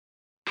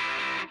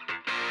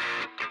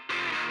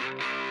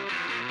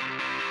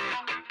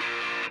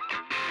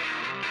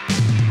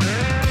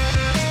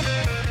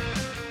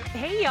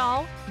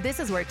Now, this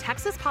is where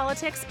Texas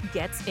politics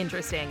gets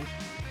interesting.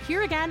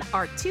 Here again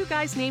are two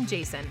guys named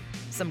Jason,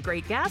 some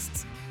great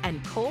guests,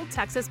 and cold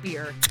Texas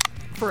beer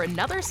for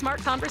another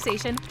smart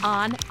conversation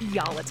on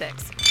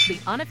Y'all-itics, the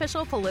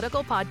unofficial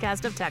political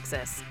podcast of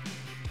Texas.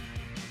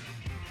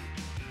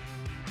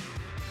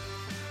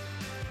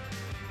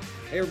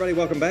 Hey everybody,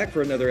 welcome back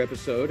for another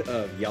episode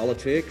of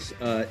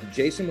Y'all-itics.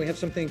 Jason, we have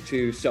something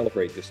to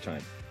celebrate this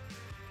time.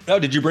 Oh,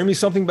 did you bring me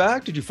something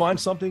back? Did you find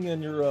something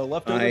in your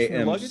leftovers from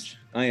your luggage?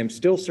 I am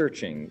still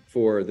searching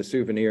for the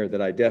souvenir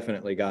that I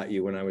definitely got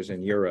you when I was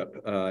in Europe.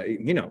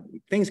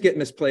 Things get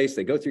misplaced.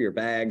 They go through your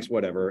bags,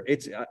 whatever.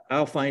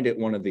 I'll find it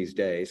one of these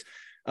days.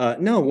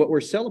 No, what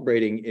we're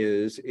celebrating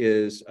is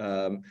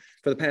for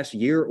the past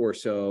year or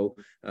so,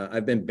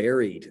 I've been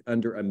buried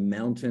under a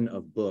mountain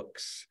of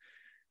books.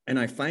 And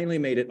I finally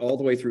made it all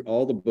the way through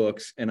all the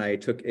books, and I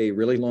took a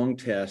really long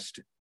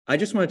test. I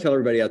just want to tell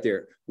everybody out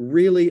there,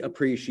 really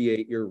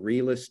appreciate your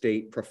real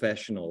estate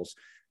professionals.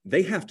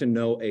 They have to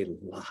know a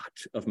lot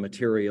of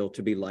material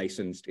to be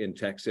licensed in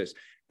Texas.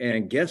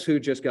 And guess who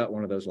just got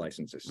one of those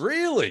licenses?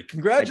 Really?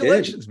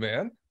 Congratulations,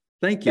 man.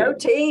 Thank you. Go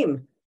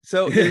team.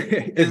 So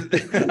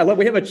I love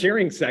we have a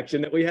cheering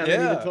section that we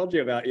haven't even told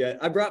you about yet.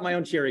 I brought my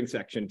own cheering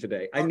section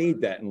today. I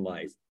need that in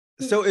life.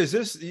 So is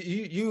this,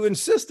 you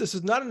insist this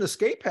is not an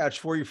escape hatch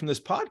for you from this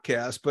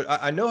podcast, but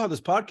I know how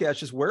this podcast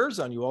just wears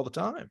on you all the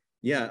time.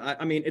 Yeah,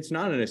 I mean, it's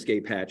not an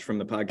escape hatch from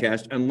the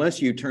podcast unless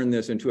you turn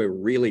this into a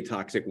really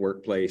toxic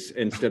workplace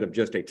instead of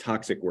just a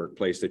toxic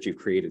workplace that you've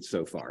created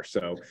so far.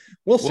 So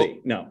we'll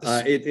see. No,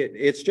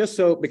 it's just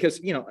so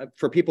because,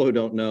 for people who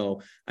don't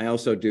know, I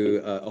also do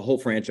a whole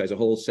franchise, a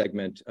whole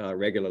segment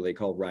regularly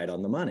called Right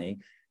on the Money.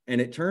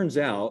 And it turns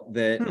out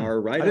that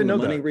our Right on the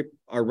Money,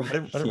 I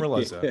didn't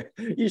realize that.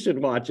 You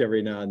should watch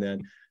every now and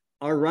then.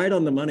 Our Right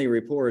on the Money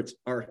reports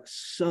are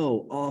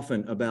so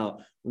often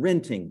about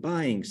renting,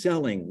 buying,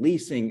 selling,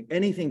 leasing,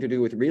 anything to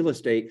do with real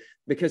estate,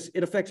 because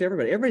it affects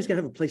everybody. Everybody's got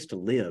to have a place to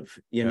live,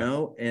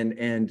 know,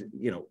 and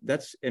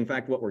that's in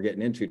fact what we're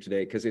getting into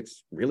today, because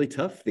it's really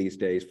tough these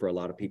days for a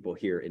lot of people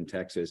here in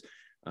Texas.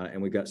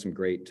 And we've got some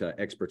great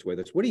experts with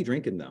us. What are you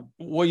drinking though?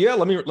 Well, yeah,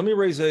 let me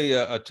raise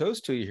a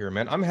toast to you here,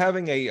 man. I'm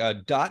having a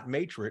dot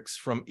matrix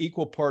from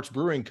Equal Parts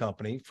Brewing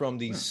Company from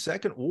the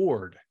Second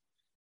Ward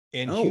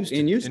in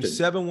Houston. In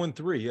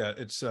 713. Yeah,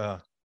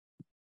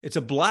 it's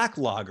a black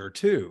lager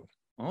too.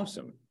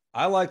 Awesome.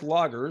 I like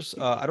lagers.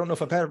 I don't know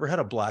if I've ever had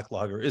a black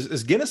lager.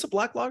 Is Guinness a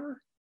black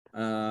lager?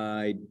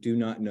 I do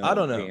not know. I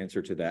don't know the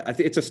answer to that. I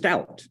think it's a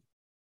stout.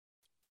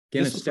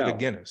 Guinness stout. Like a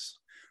Guinness.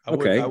 I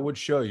would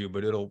show you,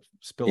 but it'll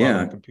spill out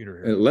on the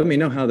computer here. Let me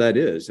know how that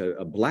is.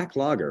 A black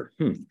lager.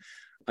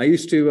 I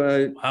used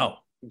to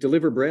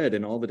deliver bread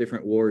in all the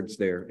different wards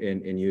there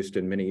in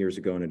Houston many years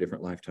ago in a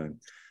different lifetime.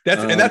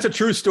 That's a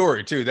true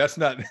story too. That's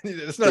not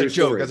a joke.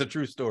 Story. That's a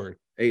true story.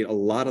 Ate a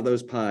lot of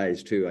those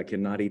pies too. I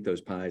cannot eat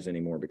those pies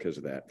anymore because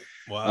of that.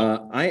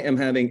 Wow. I am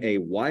having a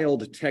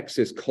Wild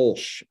Texas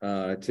Kolsch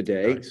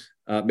today. Nice.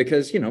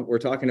 Because, we're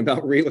talking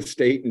about real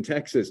estate in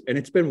Texas, and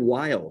it's been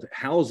wild.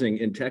 Housing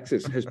in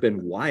Texas has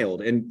been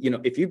wild. And,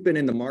 if you've been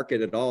in the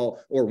market at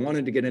all or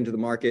wanted to get into the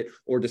market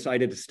or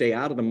decided to stay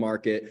out of the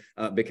market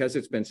because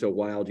it's been so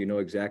wild, you know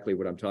exactly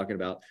what I'm talking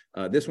about.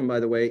 This one, by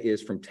the way,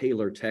 is from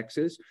Taylor,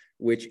 Texas,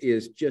 which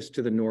is just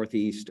to the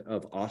northeast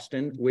of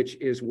Austin, which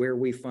is where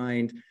we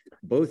find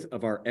both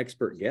of our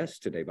expert guests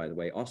today, by the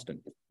way, Austin.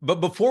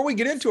 But before we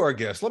get into our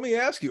guests, let me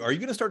ask you, are you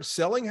going to start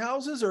selling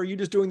houses, or are you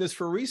just doing this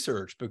for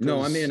research?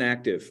 No, I'm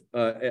inactive.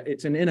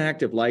 It's an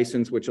inactive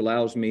license, which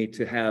allows me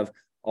to have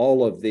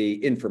all of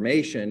the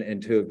information and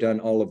to have done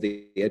all of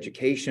the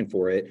education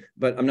for it,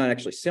 but I'm not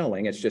actually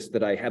selling. It's just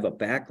that I have a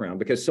background,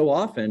 because so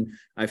often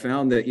I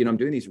found that, I'm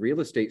doing these real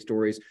estate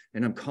stories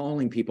and I'm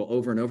calling people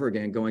over and over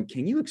again going,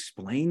 can you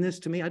explain this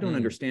to me? I don't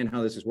understand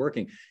how this is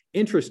working.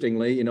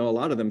 Interestingly, a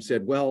lot of them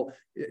said, well,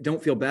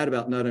 don't feel bad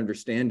about not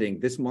understanding.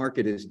 This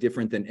market is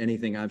different than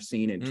anything I've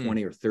seen in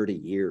 20 or 30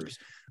 years.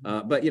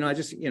 But, I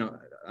just,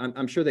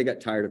 I'm sure they got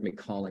tired of me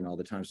calling all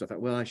the time. So I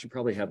thought, well, I should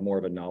probably have more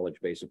of a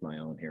knowledge base of my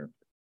own here.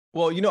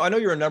 Well, I know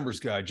you're a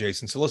numbers guy,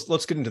 Jason. So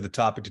let's get into the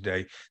topic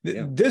today.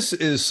 This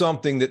is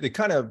something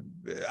that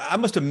I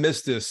must have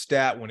missed this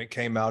stat when it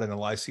came out in the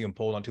Lyceum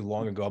poll not too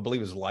long ago. I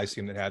believe it was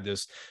Lyceum that had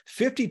this.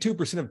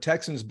 52% of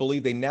Texans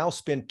believe they now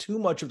spend too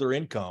much of their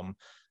income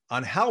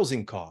on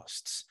housing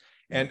costs.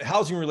 And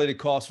housing related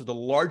costs are the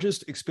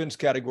largest expense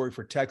category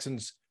for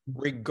Texans,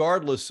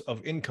 regardless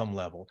of income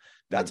level.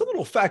 That's a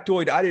little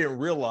factoid I didn't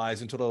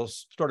realize until I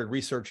started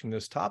researching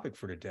this topic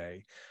for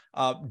today.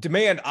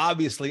 Demand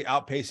obviously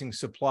outpacing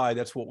supply.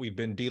 That's what we've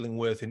been dealing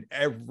with in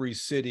every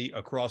city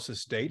across the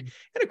state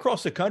and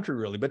across the country,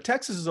 really. But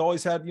Texas has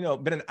always had,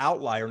 been an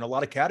outlier in a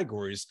lot of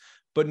categories,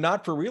 but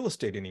not for real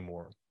estate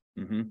anymore.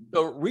 Mm-hmm.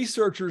 So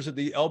researchers at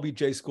the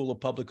LBJ School of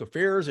Public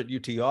Affairs at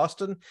UT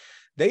Austin,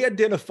 they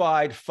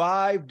identified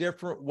 5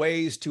 different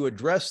ways to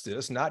address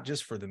this, not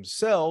just for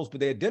themselves, but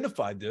they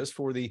identified this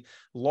for the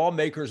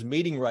lawmakers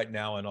meeting right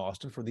now in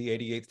Austin for the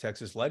 88th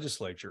Texas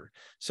Legislature.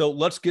 So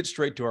let's get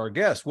straight to our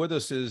guest. With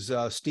us is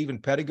Steven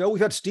Pedigo.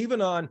 We've had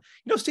Steven on.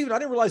 You know, Steven, I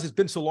didn't realize it's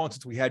been so long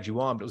since we had you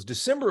on, but it was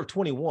December of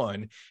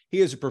 21. He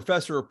is a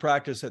professor of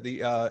practice at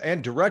the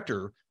and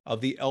director of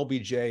the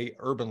LBJ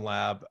Urban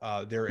Lab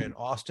there in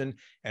Austin.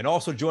 And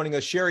also joining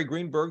us, Sherri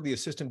Greenberg, the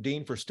Assistant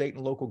Dean for State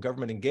and Local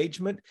Government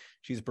Engagement.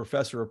 She's a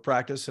professor of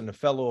practice and a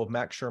fellow of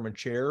Max Sherman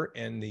Chair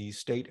in the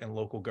State and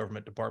Local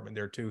Government Department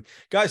there too.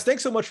 Guys,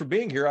 thanks so much for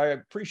being here. I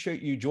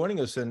appreciate you joining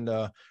us and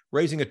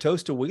raising a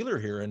toast to Wheeler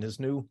here and his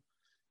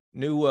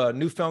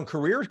newfound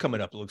career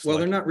coming up, it looks like. Well,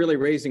 they're not really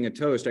raising a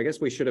toast. I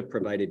guess we should have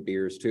provided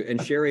beers too. And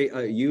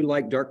Sherri, you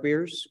like dark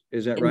beers?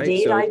 Is that right?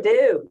 Indeed, I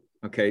do.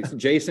 Okay, so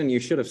Jason, you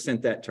should have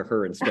sent that to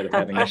her instead of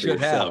having it I should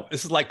yourself. have.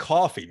 This is like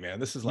coffee, man.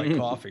 This is like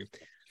coffee.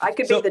 I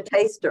could be the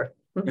taster.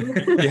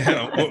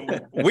 Yeah,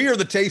 we are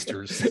the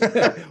tasters.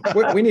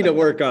 We need to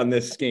work on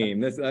this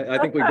scheme. I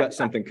think we've got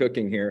something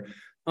cooking here.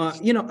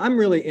 You know, I'm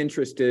really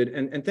interested,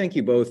 and thank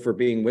you both for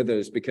being with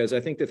us, because I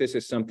think that this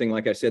is something,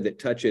 like I said, that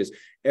touches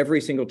every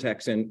single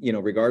Texan, you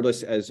know,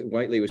 regardless, as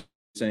Whiteley was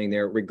saying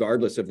there,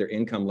 regardless of their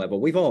income level.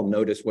 We've all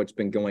noticed what's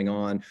been going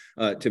on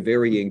to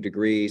varying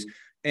degrees.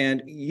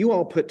 And you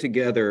all put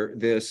together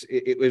this,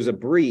 it was a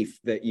brief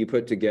that you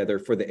put together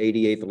for the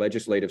 88th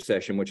legislative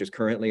session, which is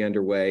currently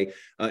underway,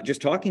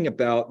 just talking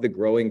about the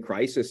growing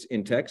crisis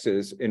in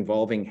Texas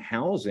involving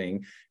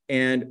housing.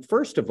 And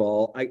first of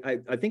all,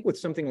 I think with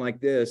something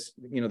like this,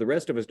 you know, the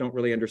rest of us don't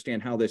really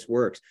understand how this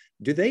works.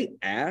 Do they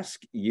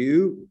ask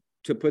you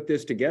to put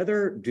this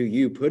together? Do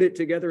you put it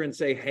together and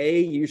say, hey,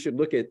 you should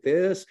look at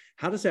this?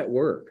 How does that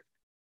work?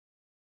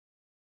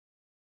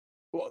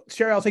 Well,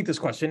 Sherri, I'll take this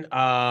question.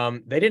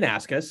 They didn't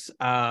ask us.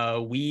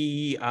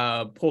 We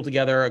pulled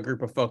together a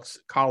group of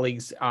folks,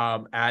 colleagues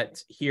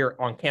at here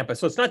on campus.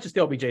 So it's not just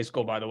the LBJ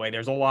school, by the way.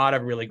 There's a lot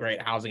of really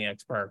great housing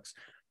experts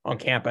on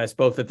campus,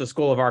 both at the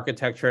School of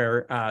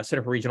Architecture,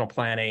 Center for Regional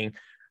Planning,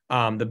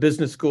 the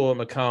business school at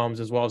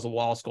McCombs, as well as the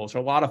law school. So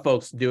a lot of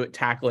folks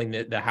tackling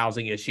the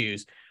housing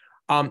issues.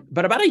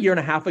 But about a year and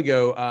a half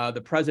ago,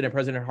 President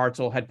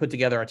Hartzell, had put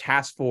together a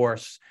task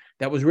force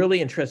that was really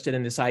interested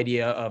in this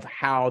idea of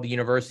how the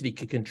university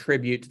could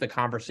contribute to the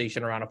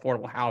conversation around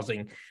affordable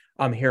housing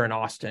here in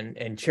Austin.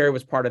 And Sherri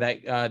was part of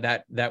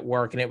that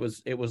work, and it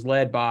was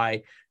led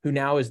by who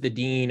now is the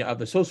dean of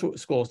the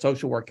School of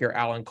Social Work here,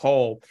 Alan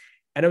Cole.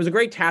 And it was a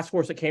great task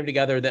force that came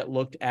together that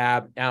looked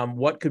at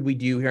what could we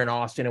do here in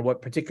Austin, and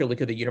what particularly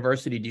could the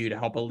university do to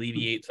help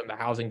alleviate some of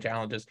the housing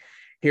challenges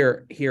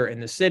here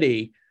in the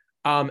city.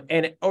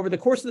 And over the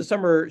course of the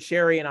summer,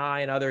 Sherri and I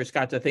and others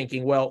got to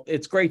thinking, well,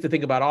 it's great to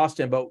think about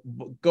Austin, but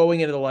going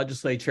into the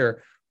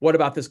legislature, what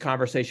about this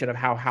conversation of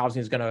how housing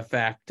is going to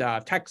affect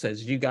Texas?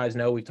 As you guys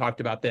know, we've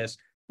talked about this.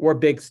 We're a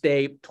big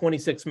state,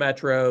 26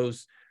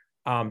 metros,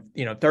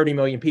 30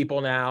 million people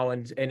now,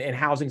 and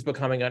housing is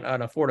becoming an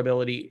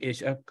affordability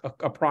issue,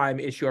 a prime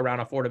issue around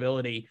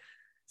affordability.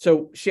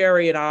 So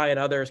Sherri and I and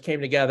others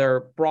came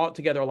together, brought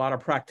together a lot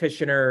of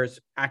practitioners,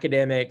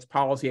 academics,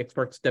 policy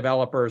experts,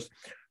 developers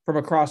from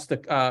across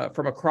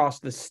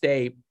the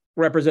state,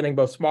 representing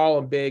both small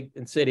and big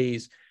and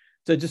cities,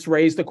 to just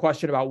raise the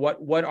question about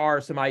what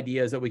are some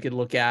ideas that we could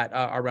look at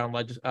around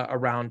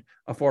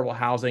affordable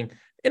housing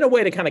in a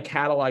way to kind of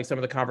catalyze some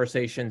of the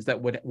conversations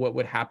that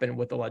would happen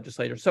with the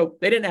legislature. So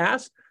they didn't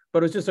ask, but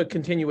it was just a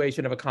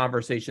continuation of a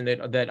conversation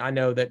that I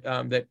know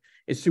that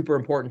is super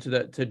important to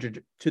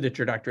the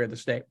trajectory of the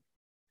state.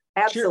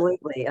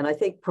 Absolutely. Sure. And I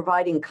think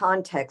providing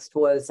context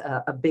was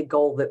a big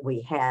goal that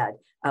we had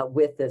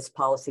with this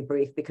policy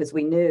brief, because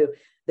we knew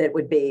that it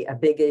would be a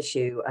big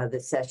issue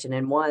this session,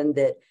 and one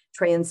that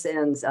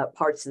transcends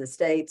parts of the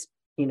states,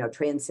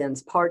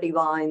 transcends party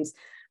lines,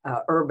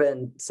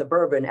 urban,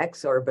 suburban,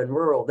 exurban,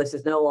 rural. This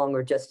is no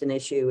longer just an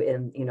issue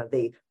in,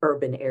 the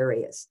urban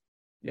areas.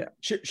 Yeah.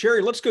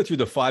 Sherri, let's go through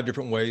the 5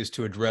 different ways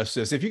to address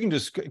this. If you can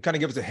just kind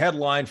of give us a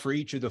headline for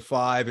each of the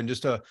 5 and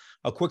just a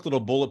quick little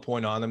bullet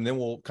point on them, then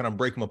we'll kind of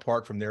break them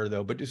apart from there,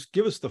 though. But just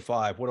give us the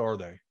 5. What are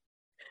they?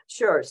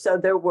 Sure. So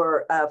there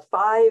were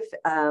 5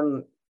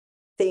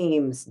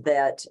 themes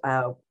that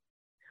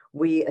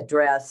we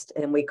addressed,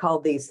 and we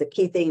called these the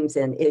key themes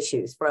and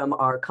issues from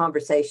our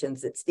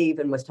conversations that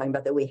Steven was talking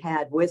about that we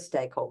had with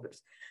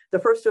stakeholders. The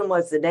first one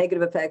was the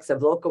negative effects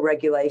of local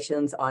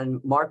regulations on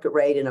market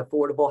rate and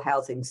affordable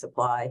housing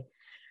supply.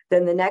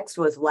 Then the next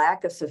was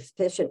lack of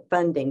sufficient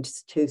funding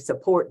to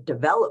support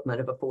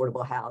development of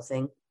affordable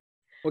housing.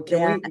 Well,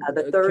 can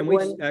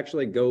we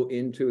actually go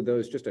into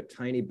those just a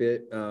tiny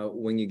bit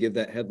when you give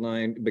that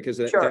headline? Because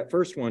that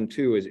first one,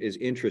 too, is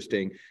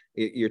interesting.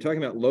 You're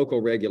talking about local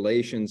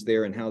regulations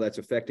there and how that's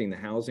affecting the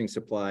housing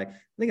supply. I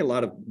think a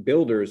lot of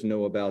builders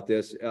know about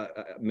this.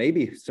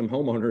 Maybe some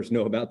homeowners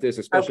know about this,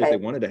 especially if they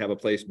wanted to have a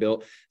place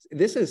built.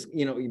 This is,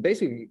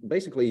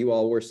 basically you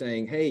all were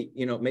saying, hey,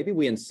 maybe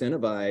we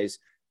incentivize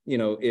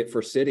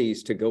for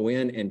cities to go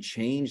in and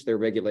change their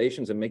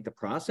regulations and make the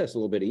process a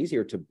little bit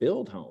easier to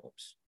build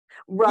homes.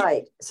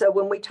 Right. So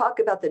when we talk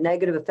about the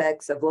negative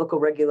effects of local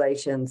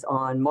regulations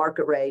on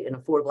market rate and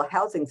affordable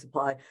housing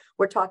supply,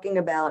 we're talking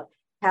about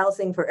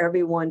housing for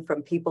everyone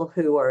from people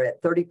who are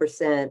at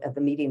 30% of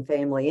the median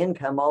family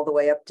income all the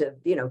way up to,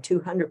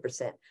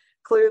 200%.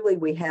 Clearly,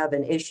 we have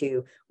an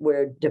issue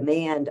where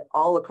demand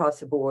all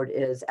across the board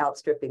is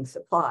outstripping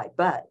supply,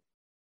 but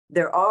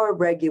there are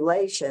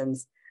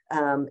regulations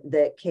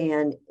that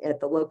can, at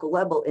the local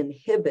level,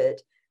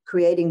 inhibit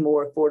creating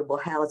more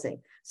affordable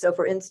housing. So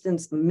for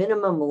instance,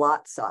 minimum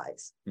lot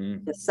size,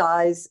 the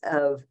size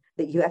of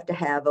that you have to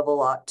have of a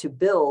lot to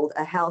build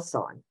a house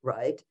on,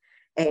 right?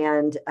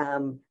 And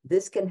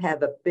this can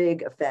have a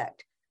big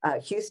effect.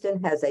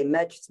 Houston has a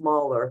much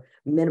smaller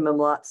minimum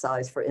lot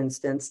size, for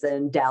instance,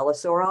 than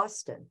Dallas or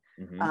Austin.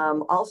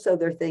 Also,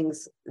 there are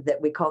things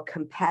that we call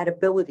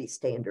compatibility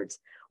standards.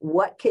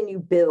 What can you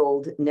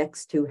build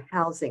next to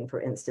housing,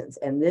 for instance?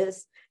 And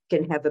this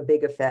can have a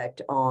big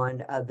effect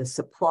on the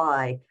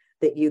supply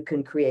that you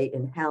can create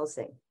in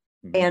housing.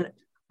 And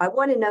I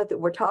want to note that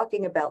we're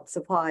talking about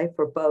supply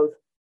for both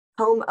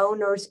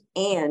homeowners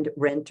and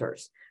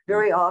renters.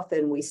 Very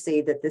often we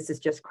see that this is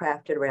just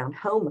crafted around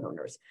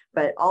homeowners,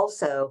 but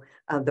also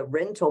the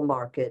rental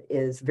market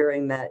is very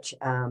much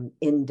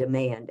in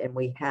demand, and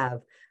we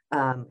have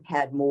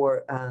had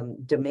more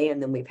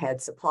demand than we've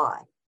had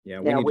supply.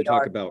 Yeah, we need to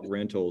talk about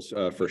rentals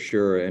for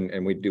sure,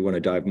 and we do want to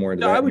dive more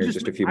into that in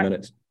just a few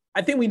minutes.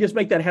 I think we just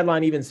make that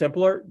headline even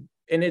simpler,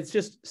 and it's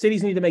just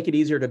cities need to make it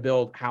easier to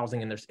build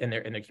housing in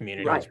their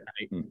communities, right?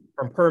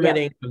 From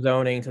permitting to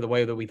zoning to the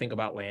way that we think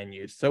about land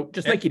use. So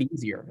just make it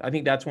easier. I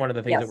think that's one of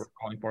the things that we're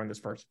calling for in this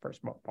first part.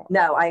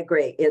 No, I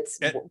agree. It's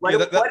what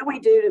do we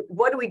do?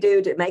 What do we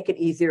do to make it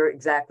easier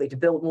exactly to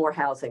build more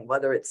housing,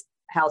 whether it's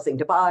housing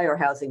to buy or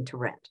housing to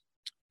rent?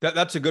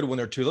 That's a good one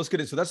there too. Let's get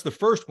it. So that's the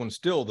first one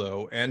still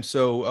though. And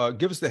so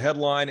give us the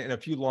headline and a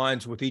few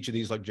lines with each of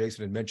these, like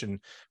Jason had mentioned,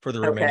 for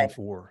the remaining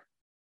four.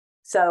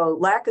 So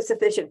lack of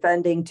sufficient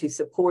funding to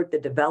support the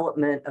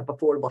development of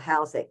affordable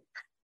housing.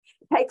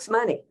 It takes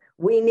money.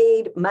 We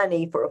need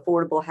money for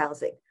affordable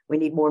housing. We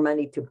need more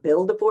money to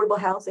build affordable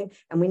housing,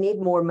 and we need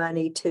more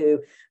money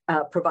to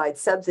provide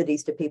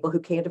subsidies to people who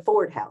can't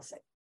afford housing.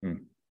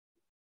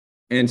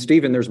 And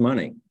Steven, there's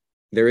money.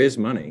 There is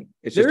money.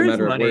 It's just a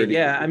matter of where.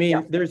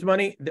 There's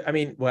money.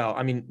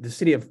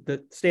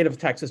 The state of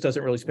Texas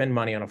doesn't really spend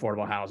money on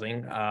affordable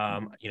housing.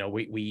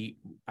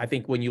 I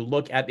think when you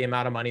look at the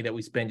amount of money that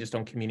we spend just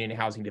on community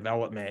housing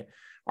development,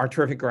 our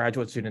terrific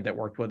graduate student that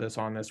worked with us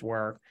on this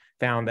work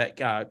found that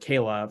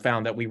Kayla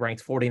found that we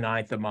ranked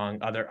 49th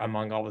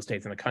among all the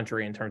states in the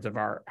country in terms of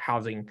our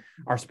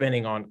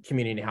spending on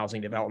community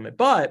housing development.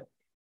 But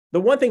the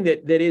one thing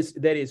that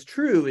is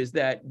true is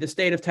that the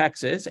state of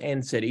Texas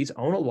and cities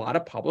own a lot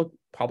of public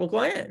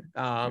land.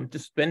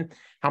 Just spend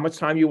how much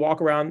time you walk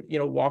around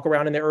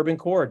in the urban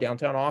core,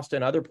 downtown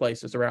Austin, other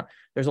places around.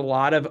 There's a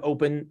lot of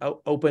open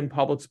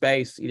public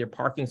space, either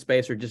parking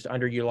space or just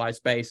underutilized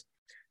space.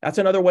 That's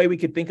another way we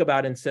could think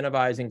about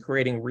incentivizing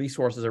creating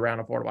resources around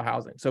affordable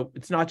housing. So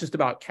it's not just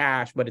about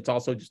cash, but it's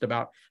also just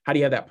about how do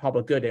you have that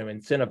public good to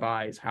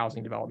incentivize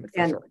housing development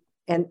for sure.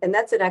 And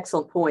that's an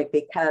excellent point,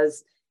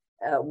 because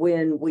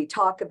when we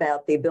talk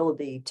about the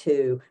ability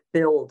to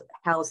build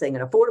housing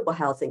and affordable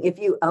housing, if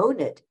you own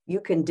it, you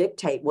can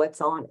dictate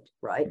what's on it,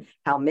 right?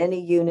 How many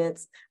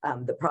units,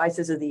 the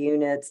prices of the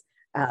units,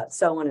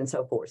 so on and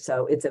so forth.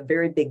 So it's a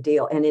very big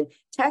deal. And in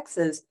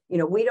Texas,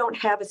 we don't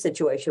have a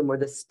situation where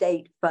the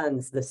state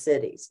funds the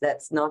cities.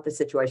 That's not the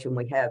situation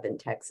we have in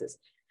Texas.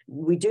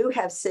 We do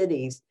have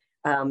cities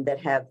that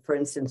have, for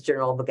instance,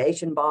 general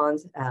obligation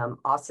bonds.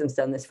 Austin's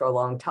done this for a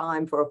long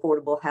time for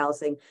affordable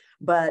housing,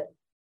 but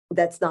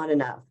that's not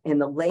enough.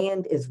 And the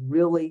land is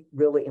really,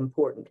 really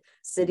important.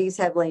 Cities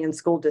have land,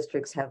 school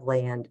districts have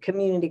land,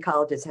 community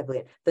colleges have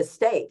land. The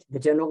state, the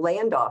general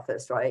land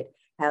office, right,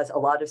 has a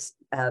lot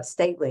of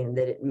state land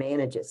that it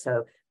manages.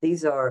 So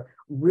these are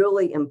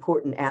really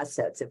important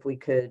assets if we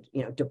could,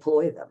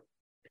 deploy them.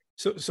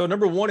 So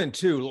number 1 and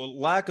 2,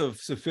 lack of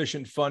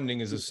sufficient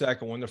funding is the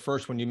second one. The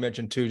first one you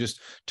mentioned too, just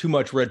too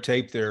much red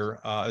tape there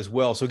as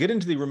well. So get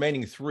into the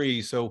remaining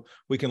 3 so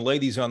we can lay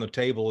these on the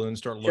table and then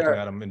start looking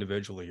at them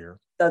individually here.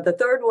 So the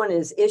third one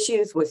is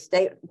issues with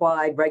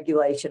statewide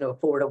regulation of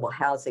affordable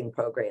housing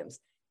programs.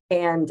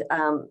 And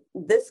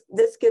this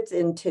gets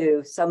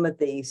into some of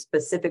the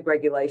specific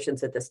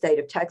regulations that the state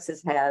of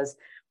Texas has,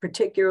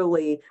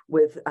 particularly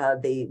with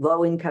the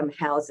low-income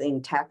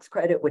housing tax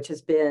credit, which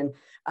has been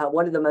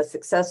one of the most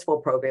successful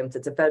programs.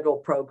 It's a federal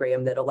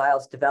program that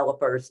allows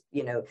developers,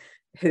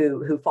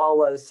 who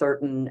follow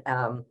certain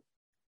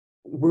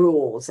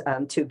rules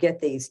to get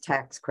these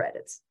tax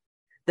credits.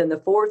 Then the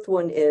fourth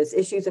one is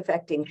issues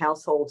affecting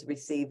households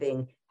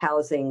receiving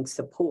housing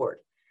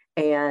support.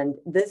 And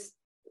this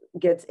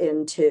gets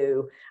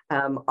into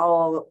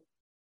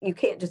you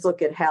can't just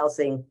look at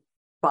housing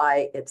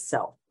by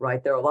itself,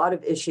 right? There are a lot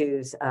of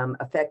issues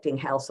affecting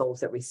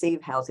households that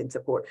receive housing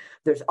support.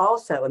 There's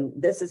also, and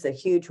this is a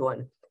huge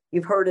one,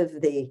 you've heard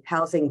of the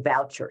housing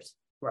vouchers,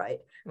 right?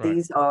 Right.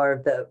 These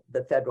are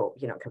the federal,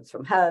 comes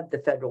from HUD, the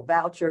federal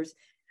vouchers.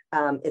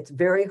 It's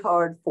very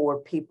hard for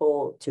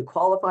people to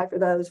qualify for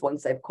those.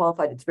 Once they've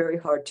qualified, it's very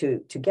hard to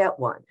get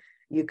one.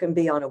 You can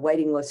be on a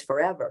waiting list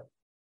forever.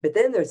 But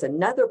then there's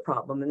another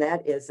problem, and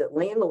that is that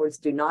landlords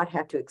do not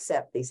have to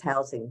accept these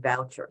housing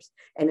vouchers.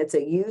 And it's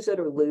a use it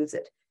or lose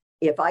it.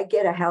 If I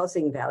get a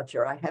housing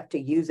voucher, I have to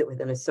use it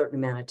within a certain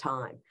amount of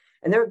time.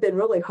 And there have been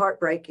really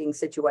heartbreaking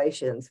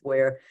situations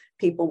where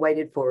people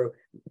waited for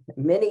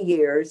many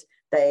years.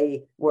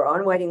 They were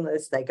on waiting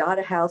lists, they got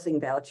a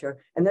housing voucher,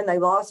 and then they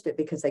lost it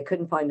because they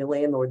couldn't find a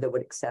landlord that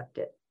would accept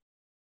it.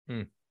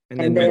 And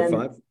then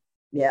 5?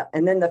 Yeah.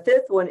 And then the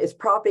fifth one is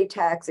property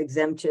tax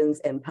exemptions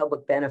and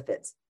public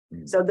benefits.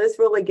 So this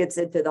really gets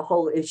into the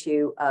whole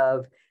issue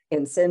of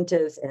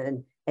incentives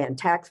and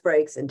tax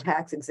breaks and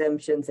tax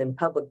exemptions and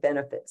public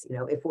benefits.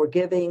 If we're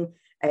giving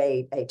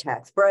a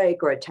tax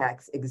break or a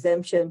tax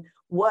exemption,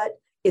 what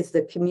is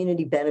the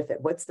community benefit?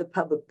 What's the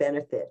public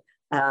benefit?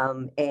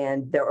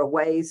 And there are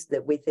ways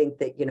that we think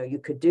that, you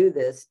could do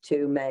this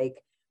to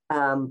make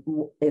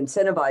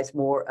incentivize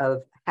more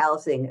of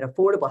housing and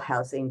affordable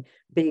housing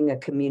being a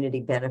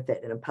community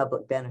benefit and a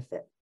public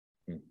benefit.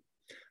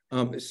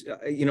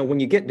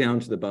 When you get down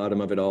to the bottom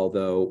of it all,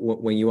 though,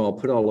 when you all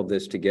put all of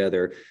this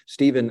together,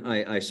 Steven,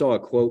 I saw a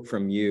quote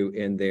from you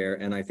in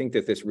there, and I think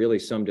that this really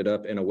summed it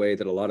up in a way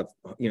that a lot of,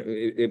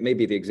 it may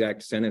be the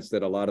exact sentence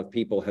that a lot of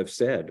people have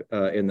said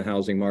in the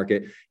housing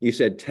market. You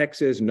said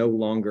Texas no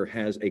longer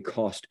has a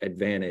cost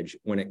advantage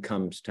when it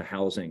comes to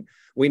housing.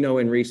 We know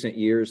in recent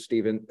years,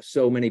 Steven,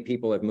 so many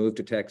people have moved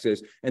to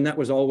Texas, and that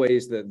was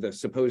always the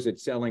supposed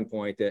selling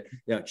point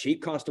that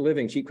cheap cost of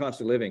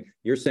living.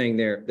 You're saying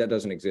there that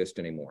doesn't exist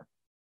anymore.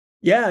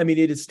 Yeah, I mean,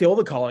 it is still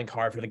the calling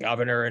card for the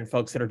governor and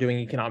folks that are doing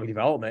economic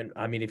development.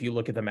 I mean, if you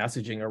look at the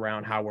messaging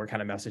around how we're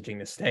kind of messaging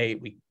the state,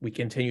 we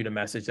continue to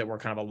message that we're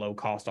kind of a low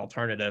cost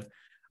alternative.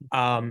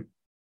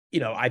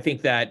 I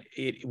think that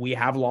we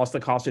have lost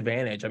the cost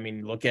advantage. I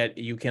mean,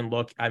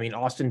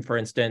 Austin, for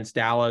instance,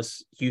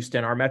 Dallas,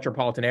 Houston, our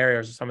metropolitan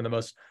areas are some of the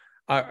most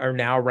are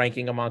now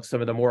ranking amongst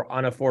some of the more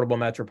unaffordable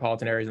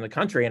metropolitan areas in the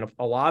country. And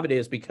a lot of it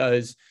is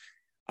because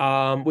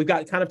we've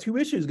got kind of two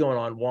issues going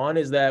on. One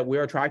is that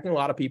we're attracting a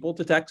lot of people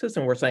to Texas,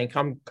 and we're saying,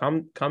 come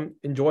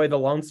enjoy the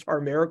Lone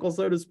Star miracle,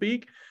 so to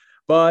speak.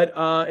 But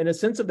in a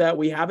sense of that,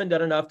 we haven't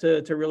done enough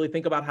to really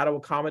think about how to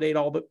accommodate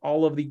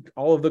all of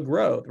the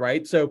growth,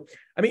 right? So,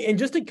 I mean, and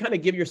just to kind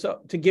of give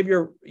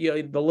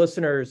the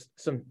listeners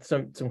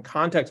some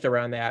context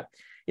around that,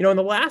 in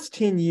the last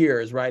 10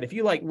 years, right? If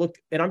you look,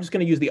 and I'm just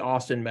going to use the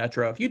Austin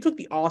Metro. If you took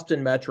the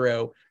Austin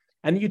Metro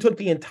and you took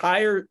the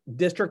entire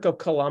District of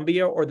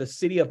Columbia or the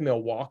city of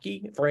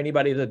Milwaukee, for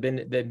anybody that had been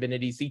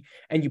in DC,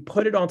 and you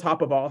put it on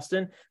top of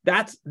Austin,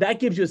 that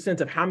gives you a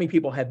sense of how many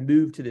people have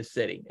moved to this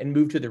city and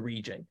moved to the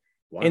region.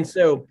 Wow. And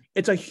so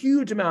it's a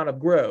huge amount of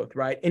growth,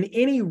 right? And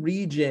any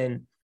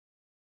region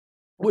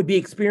would be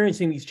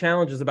experiencing these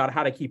challenges about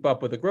how to keep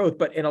up with the growth.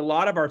 But in a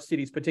lot of our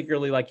cities,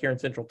 particularly like here in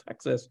Central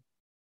Texas,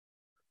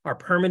 our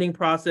permitting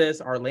process,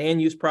 our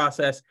land use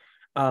process,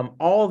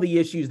 all the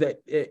issues that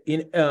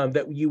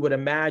you would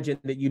imagine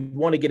that you'd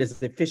want to get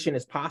as efficient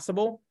as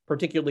possible,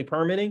 particularly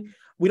permitting,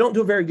 we don't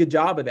do a very good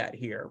job of that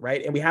here,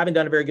 right? And we haven't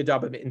done a very good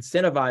job of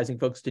incentivizing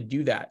folks to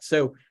do that.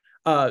 So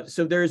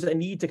there's a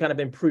need to kind of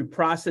improve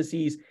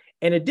processes.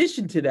 In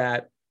addition to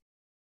that,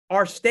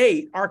 our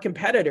state, our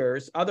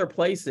competitors, other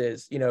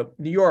places, New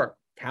York,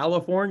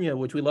 California,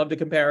 which we love to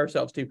compare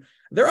ourselves to,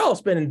 they're all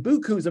spending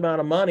buku's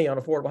amount of money on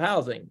affordable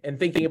housing and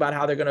thinking about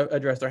how they're going to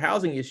address their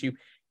housing issue.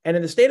 And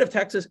in the state of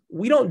Texas,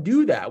 we don't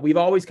do that. We've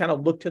always kind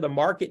of looked to the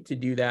market to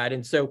do that.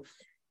 And so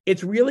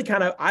it's really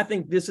I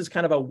think this is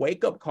kind of a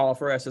wake-up call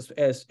for us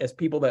as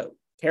people that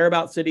care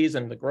about cities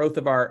and the growth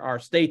of our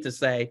state to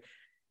say,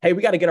 hey,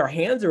 we got to get our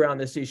hands around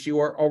this issue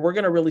or we're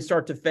going to really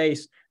start to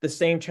face the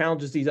same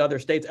challenges these other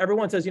states.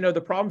 Everyone says, the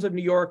problems of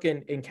New York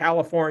and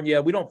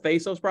California, we don't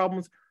face those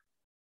problems.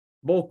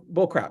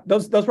 Bull crap.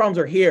 Those problems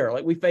are here.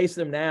 Like, we face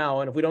them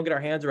now. And if we don't get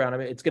our hands around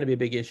them, it's going to be a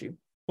big issue.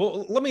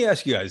 Well, let me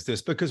ask you guys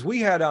this, because we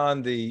had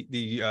on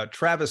the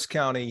Travis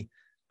County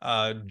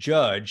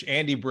judge,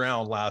 Andy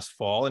Brown, last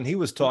fall, and he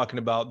was talking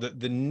about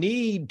the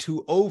need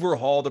to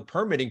overhaul the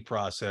permitting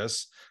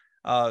process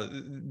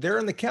there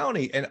in the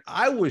county. And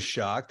I was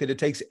shocked that it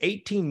takes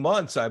 18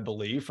 months, I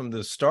believe, from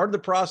the start of the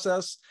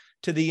process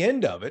to the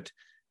end of it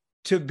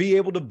to be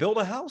able to build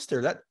a house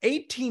there. That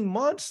 18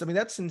 months, I mean,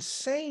 that's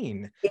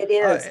insane. It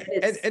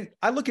is. And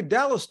I look at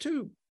Dallas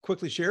too,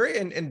 quickly, Sherri,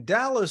 and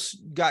Dallas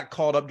got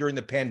caught up during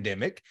the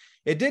pandemic.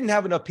 It didn't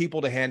have enough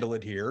people to handle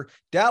it here.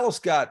 Dallas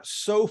got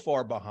so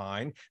far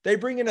behind. They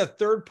bring in a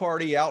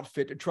third-party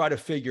outfit to try to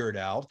figure it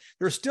out.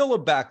 There's still a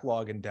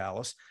backlog in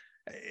Dallas.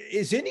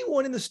 Is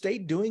anyone in the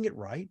state doing it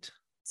right?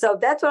 So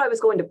that's what I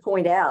was going to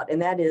point out,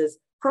 and that is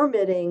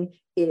permitting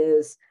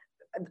is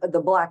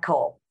the black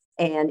hole.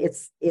 And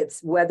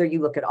it's whether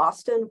you look at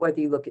Austin, whether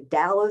you look at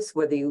Dallas,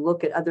 whether you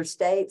look at other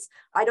states.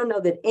 I don't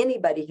know that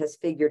anybody has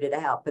figured it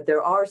out, but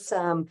there are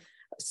some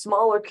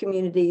smaller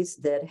communities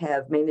that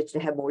have managed to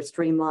have more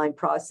streamlined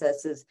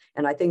processes.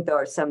 And I think there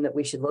are some that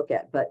we should look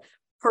at. But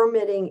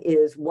permitting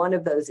is one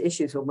of those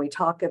issues. When we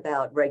talk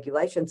about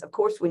regulations, of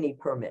course we need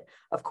permit.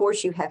 Of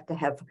course you have to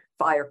have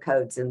fire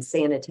codes and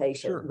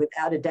sanitation, Sure,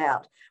 without a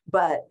doubt.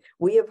 But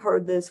we have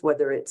heard this,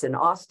 whether it's in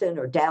Austin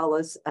or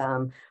Dallas,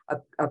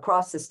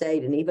 across the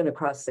state and even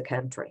across the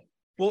country.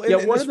 well, Yeah,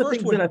 and one this of the first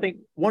things one, that I think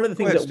one of the go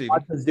things ahead, that Steven.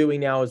 Watson's doing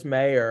now as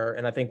mayor,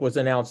 and I think was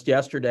announced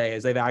yesterday,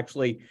 is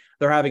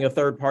they're having a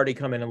third party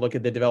come in and look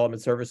at the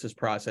development services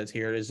process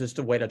here. It is just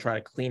a way to try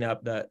to clean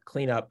up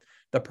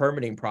the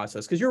permitting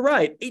process. Because you're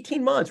right,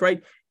 18 months,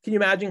 right? Can you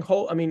imagine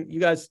you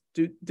guys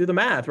do the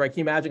math, right? Can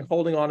you imagine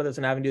holding on to this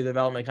and having to do the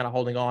development, kind of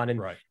holding on? And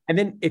Right. And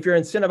then if you're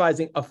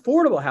incentivizing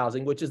affordable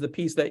housing, which is the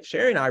piece that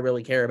Sherri and I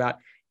really care about,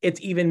 it's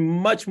even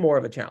much more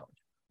of a challenge.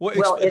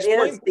 Well, it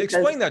is because,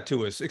 explain that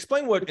to us.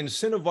 Explain what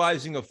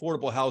incentivizing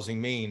affordable housing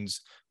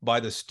means by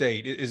the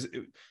state.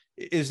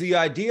 Is the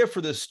idea for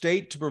the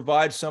state to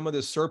provide some of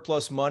the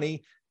surplus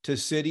money to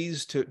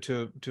cities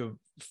to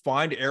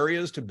find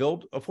areas to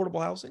build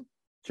affordable housing?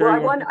 Sherri,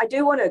 well, I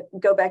do want to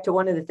go back to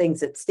one of the things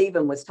that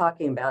Steven was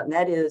talking about, and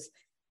that is,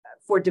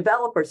 for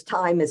developers,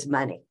 time is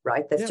money,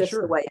 right? That's just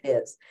sure. the way it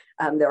is.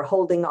 They're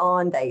holding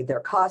on,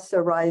 their costs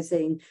are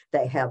rising,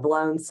 they have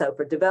loans. So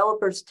for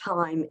developers,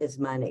 time is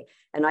money.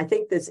 And I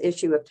think this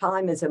issue of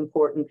time is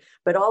important,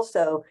 but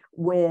also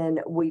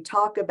when we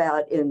talk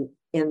about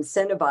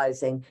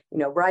incentivizing,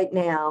 right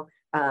now,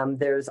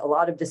 there's a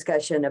lot of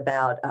discussion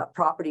about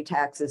property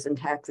taxes and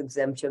tax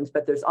exemptions,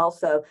 but there's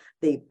also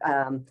the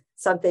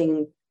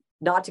something,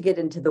 not to get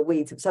into the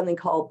weeds, of something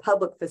called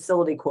public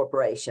facility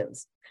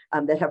corporations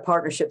that have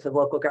partnerships with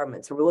local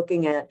governments. So we're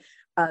looking at,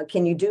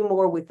 can you do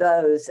more with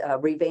those,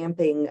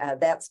 revamping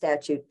that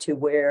statute to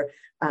where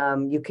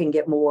you can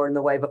get more in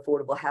the way of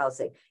affordable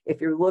housing.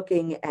 If you're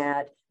looking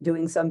at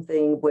doing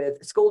something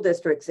with school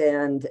districts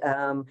and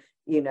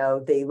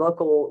the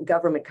local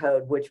government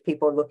code, which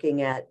people are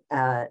looking at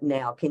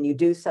now, can you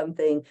do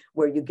something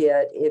where you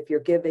get, if you're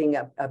giving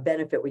a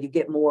benefit, where you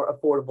get more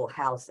affordable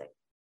housing?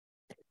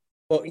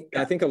 Well,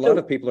 I think a lot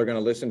of people are going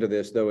to listen to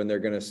this, though, and they're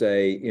going to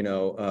say,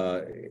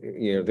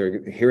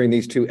 they're hearing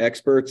these two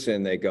experts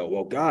and they go,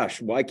 well, gosh,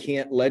 why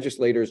can't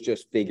legislators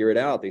just figure it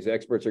out? These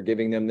experts are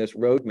giving them this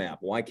roadmap.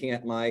 Why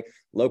can't my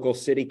local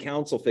city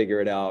council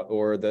figure it out,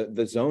 or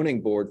the zoning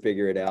board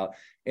figure it out?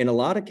 In a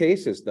lot of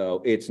cases,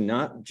 though, it's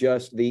not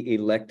just the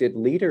elected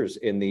leaders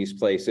in these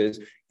places.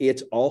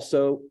 It's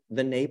also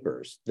the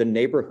neighbors, the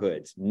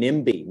neighborhoods.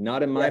 NIMBY,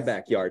 not in my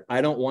backyard. I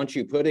don't want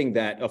you putting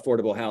that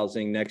affordable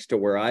housing next to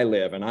where I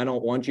live. And I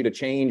don't want you to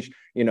change,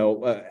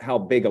 how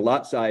big a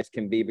lot size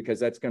can be, because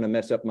that's going to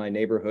mess up my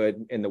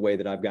neighborhood in the way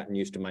that I've gotten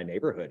used to my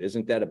neighborhood.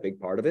 Isn't that a big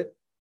part of it?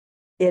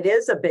 It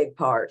is a big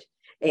part.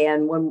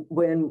 And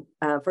when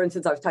for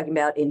instance, I was talking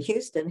about in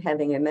Houston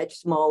having a much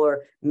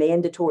smaller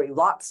mandatory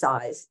lot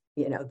size,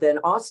 than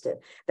Austin.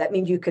 That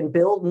means you can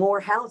build more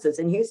houses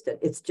in Houston.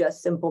 It's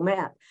just simple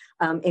math.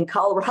 In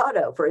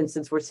Colorado, for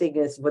instance, we're seeing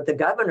this with the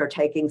governor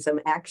taking some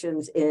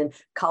actions in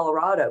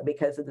Colorado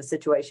because of the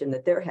situation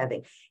that they're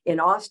having. In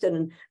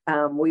Austin,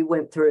 we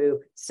went through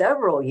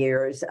several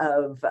years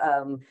of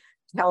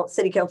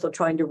city council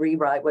trying to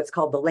rewrite what's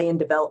called the land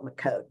development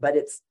code, but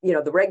it's,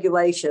 the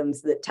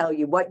regulations that tell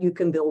you what you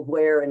can build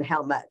where and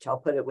how much. I'll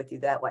put it with you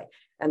that way.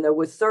 And there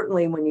was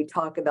certainly, when you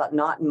talk about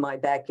not in my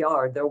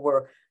backyard, there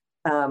were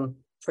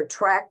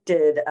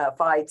protracted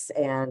fights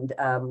and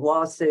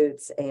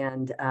lawsuits,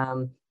 and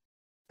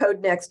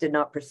Code Next did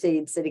not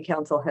proceed. City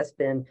council has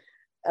been,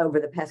 over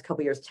the past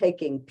couple of years,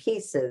 taking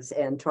pieces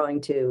and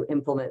trying to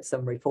implement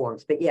some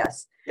reforms. But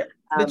yes. Yeah.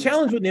 The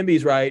challenge with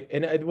NIMBYs, right?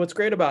 And what's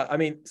great about,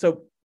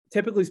 so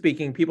typically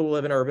speaking, people who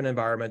live in urban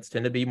environments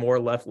tend to be more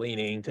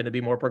left-leaning, tend to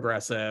be more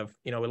progressive.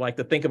 We like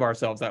to think of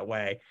ourselves that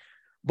way.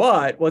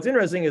 But what's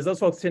interesting is those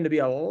folks tend to be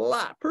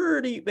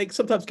they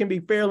sometimes can be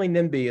fairly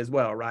NIMBY as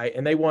well, right?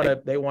 And they want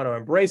to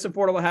embrace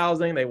affordable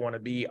housing. They want to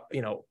be,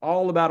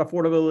 all about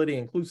affordability,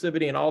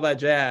 inclusivity, and all that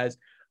jazz.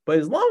 But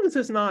as long as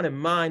it's not in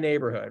my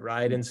neighborhood,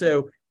 right? And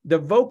so the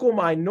vocal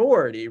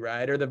minority,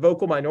 right, or the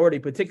vocal minority,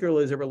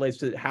 particularly as it relates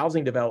to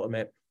housing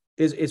development,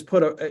 is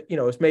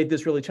it's made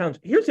this really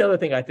challenging. Here's the other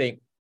thing I think.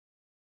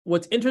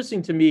 What's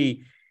interesting to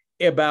me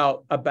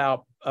about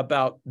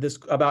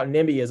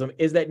NIMBYism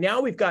is that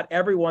now we've got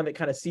everyone that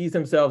kind of sees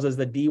themselves as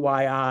the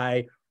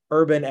DIY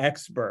urban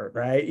expert,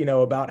 right?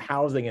 About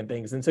housing and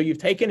things. And so you've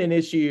taken an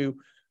issue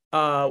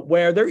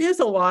where there is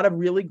a lot of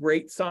really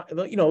great,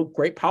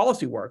 great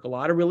policy work, a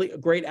lot of really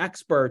great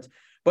experts,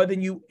 but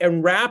then you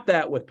unwrap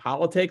that with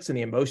politics and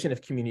the emotion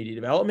of community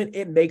development.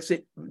 It makes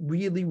it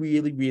really,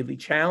 really, really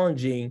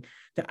challenging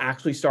to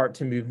actually start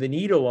to move the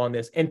needle on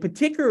this. And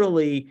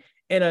particularly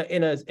in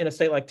a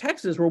state like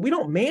Texas, where we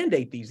don't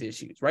mandate these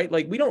issues, right?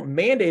 Like we don't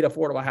mandate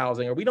affordable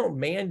housing, or we don't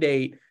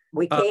mandate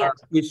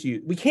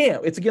issues. We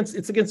can't. It's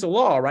against the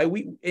law, right?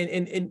 We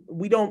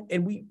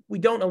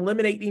don't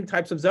eliminate any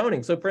types of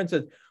zoning. So, for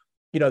instance,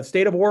 the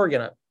state of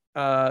Oregon,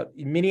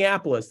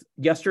 Minneapolis,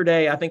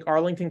 yesterday, I think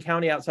Arlington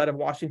County outside of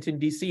Washington,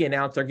 D.C.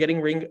 announced they're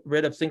getting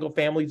rid of single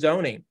family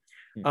zoning.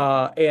 And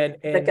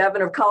the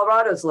governor of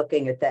Colorado is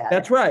looking at that.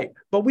 That's right.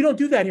 But we don't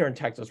do that here in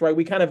Texas, right?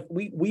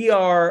 We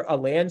are a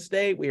land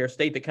state. We are a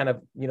state that kind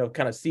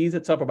of sees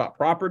itself about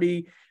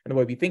property and the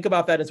way we think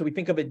about that. And so we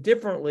think of it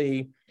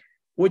differently,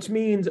 which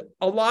means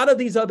a lot of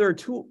these other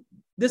tools,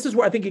 this is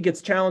where I think it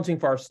gets challenging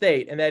for our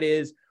state. And that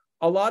is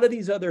a lot of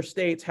these other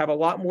states have a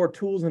lot more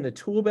tools in the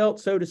tool belt,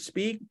 so to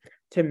speak,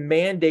 to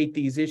mandate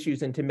these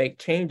issues and to make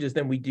changes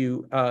than we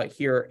do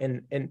here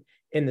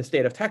in the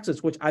state of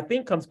Texas, which I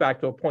think comes back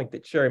to a point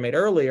that Sherri made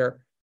earlier,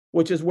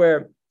 which is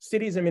where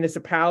cities and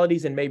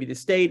municipalities and maybe the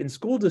state and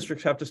school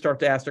districts have to start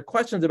to ask their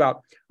questions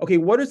about, okay,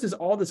 what is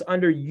all this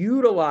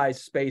underutilized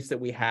space that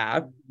we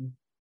have?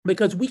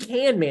 Because we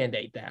can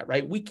mandate that,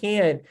 right? We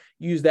can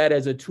use that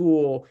as a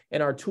tool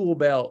in our tool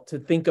belt to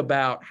think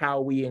about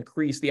how we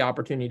increase the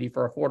opportunity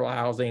for affordable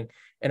housing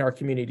in our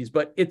communities.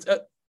 But it's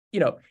a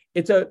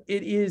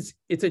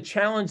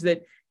challenge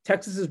that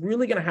Texas is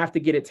really going to have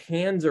to get its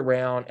hands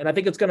around. And I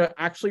think it's going to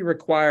actually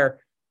require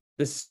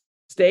the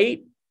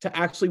state to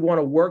actually want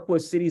to work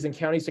with cities and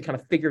counties to kind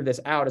of figure this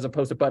out as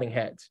opposed to butting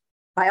heads.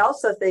 I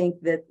also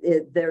think that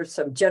there's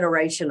some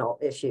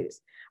generational issues,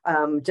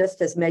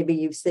 just as maybe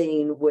you've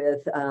seen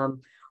with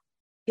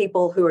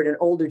people who are in an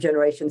older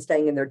generation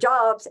staying in their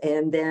jobs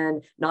and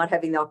then not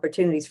having the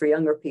opportunities for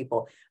younger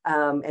people.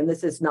 And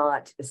this is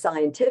not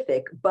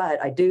scientific, but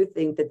I do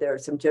think that there are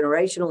some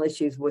generational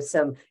issues with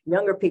some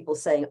younger people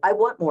saying, I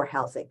want more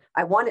housing.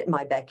 I want it in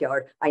my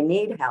backyard. I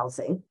need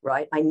housing,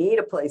 right? I need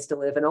a place to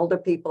live. And older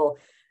people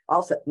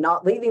also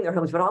not leaving their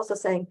homes, but also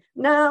saying,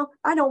 no,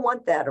 I don't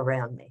want that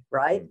around me,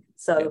 right?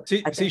 So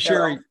see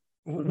Sherri,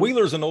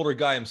 Wheeler's an older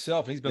guy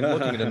himself, and he's been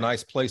looking at a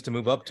nice place to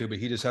move up to, but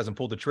he just hasn't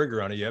pulled the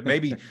trigger on it yet.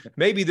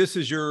 Maybe this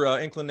is your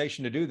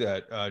inclination to do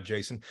that,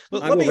 Jason.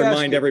 I will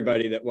remind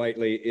everybody that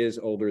Whiteley is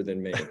older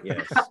than me.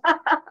 Yes.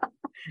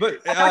 But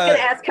I'm not going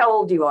to ask how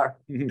old you are.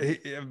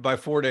 By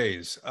 4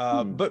 days.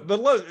 But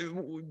look,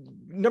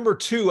 number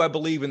two, I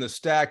believe in the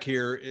stack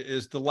here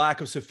is the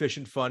lack of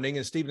sufficient funding.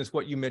 And Steven, it's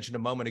what you mentioned a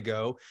moment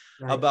ago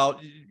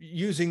about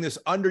using this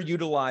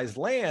underutilized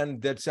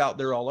land that's out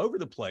there all over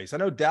the place. I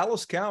know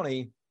Dallas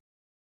County,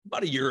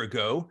 about a year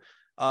ago,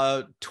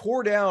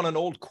 tore down an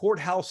old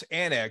courthouse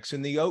annex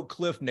in the Oak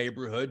Cliff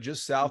neighborhood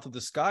just south of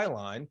the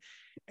skyline.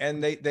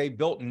 And they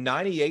built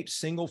 98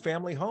 single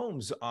family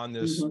homes on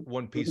this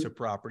one piece of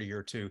property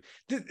or two.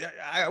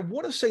 I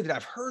want to say that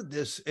I've heard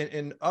this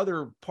in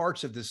other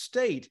parts of the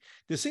state.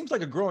 This seems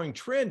like a growing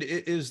trend.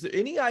 Is there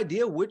any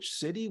idea which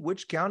city,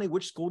 which county,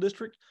 which school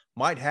district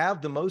might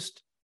have the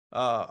most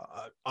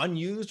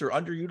unused or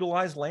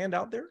underutilized land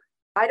out there?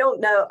 I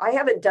don't know. I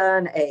haven't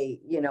done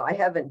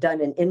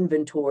an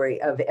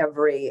inventory of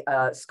every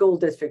school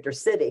district or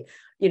city.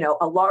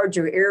 A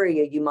larger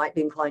area, you might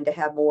be inclined to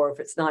have more if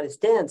it's not as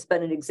dense.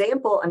 But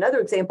another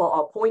example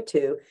I'll point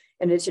to,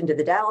 in addition to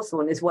the Dallas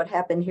one, is what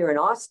happened here in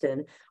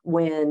Austin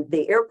when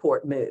the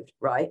airport moved,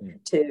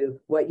 to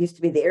what used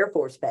to be the Air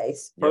Force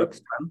Base.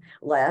 Bergstrom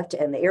left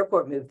and the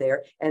airport moved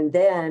there. And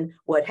then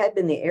what had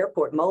been the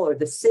airport, Mueller,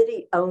 the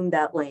city owned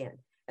that land.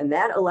 And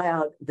that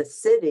allowed the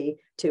city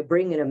to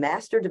bring in a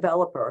master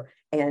developer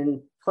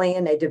and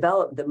plan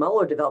the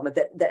Mueller development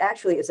that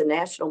actually is a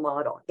national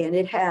model. And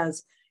it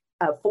has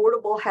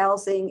affordable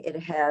housing, it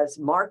has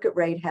market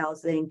rate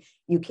housing.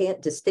 You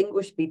can't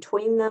distinguish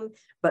between them,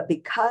 but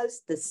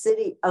because the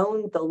city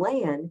owned the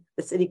land,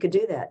 the city could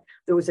do that.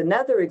 There was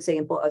another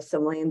example of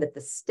some land that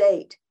the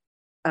state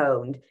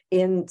owned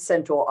in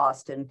central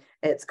Austin.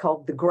 It's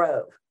called the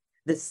Grove.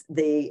 The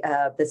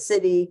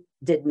city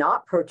did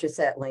not purchase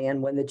that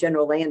land when the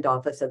General Land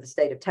Office of the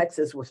state of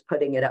Texas was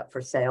putting it up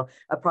for sale.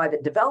 A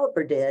private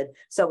developer did.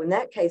 So in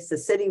that case, the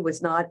city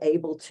was not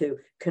able to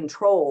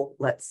control,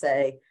 let's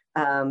say,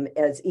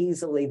 as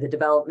easily the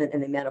development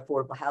and the amount of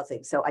affordable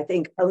housing. So I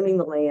think owning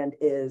the land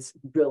is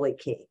really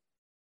key.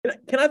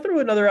 Can I throw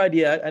another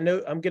idea? I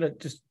know I'm going to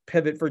just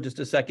pivot for just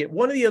a second.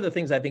 One of the other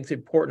things I think is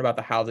important about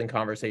the housing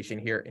conversation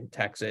here in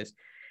Texas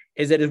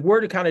is that as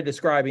we're kind of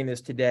describing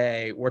this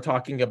today, we're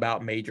talking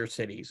about major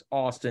cities,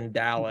 Austin,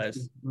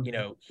 Dallas,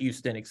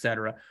 Houston, et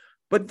cetera.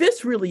 But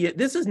this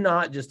is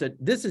not just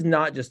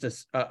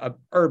a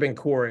urban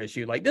core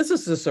issue. Like, this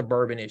is a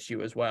suburban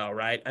issue as well,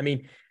 right? I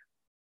mean,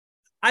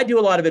 I do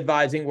a lot of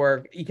advising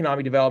work,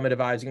 economic development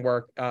advising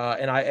work,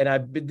 and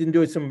I've been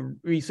doing some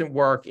recent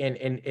work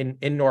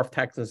in North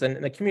Texas,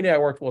 and the community I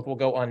worked with will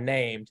go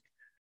unnamed.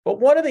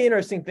 But one of the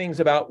interesting things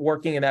about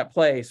working in that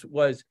place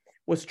was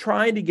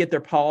trying to get their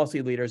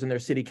policy leaders and their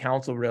city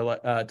council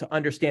to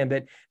understand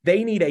that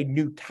they need a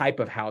new type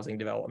of housing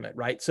development,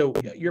 right? So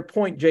your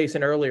point,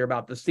 Jason, earlier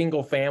about the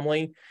single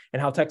family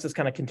and how Texas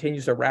kind of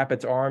continues to wrap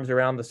its arms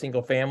around the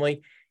single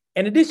family.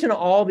 In addition to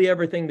all the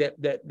everything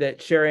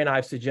that Sherri and I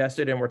have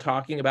suggested and we're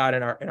talking about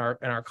and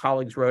our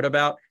colleagues wrote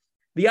about,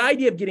 the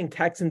idea of getting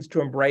Texans to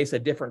embrace a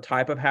different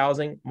type of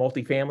housing,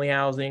 multifamily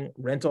housing,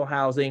 rental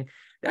housing,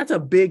 that's a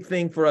big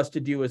thing for us to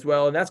do as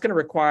well. And that's going to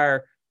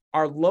require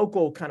our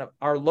local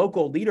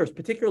leaders,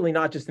 particularly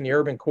not just in the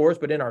urban cores,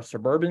 but in our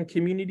suburban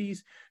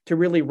communities, to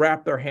really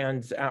wrap their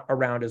hands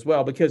around as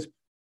well. Because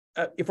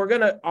if we're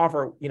going to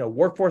offer,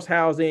 workforce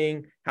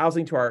housing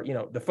to our,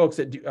 the folks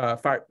that do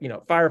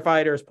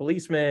firefighters,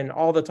 policemen,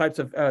 all the types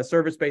of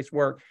service-based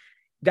work,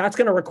 that's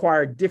going to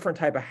require a different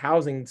type of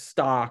housing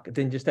stock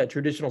than just that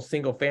traditional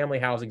single family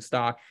housing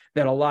stock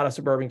that a lot of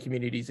suburban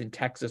communities in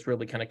Texas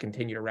really kind of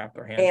continue to wrap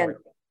their hands around.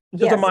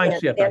 Yes, a mind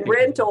shift, and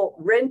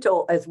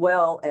rental as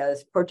well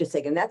as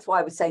purchasing. And that's why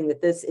I was saying that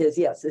this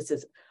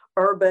is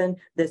urban,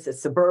 this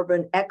is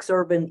suburban,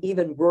 exurban,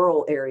 even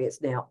rural areas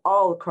now,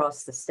 all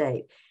across the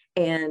state.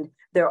 And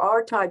there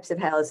are types of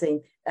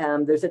housing.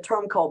 There's a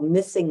term called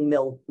missing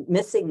middle.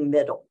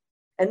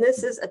 And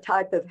this is a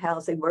type of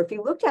housing where if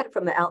you looked at it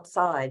from the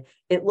outside,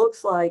 it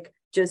looks like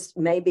just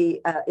maybe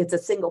it's a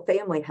single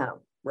family home,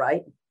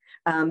 right?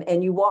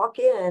 And you walk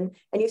in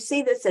and you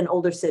see this in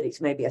older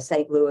cities, maybe a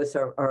St. Louis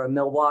or a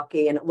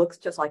Milwaukee, and it looks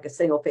just like a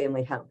single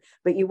family home.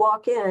 But you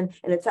walk in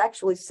and it's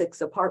actually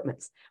 6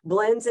 apartments,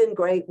 blends in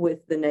great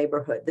with the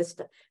neighborhood.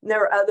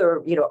 There are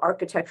other,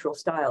 architectural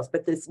styles,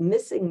 but this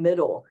missing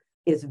middle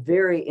is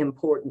very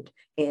important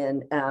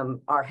in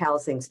our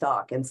housing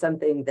stock and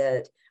something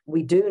that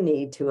we do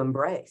need to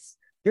embrace.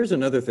 Here's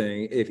another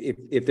thing.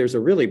 If there's a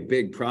really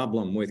big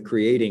problem with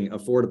creating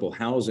affordable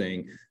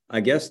housing, I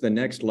guess the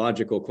next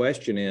logical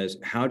question is,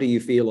 how do you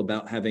feel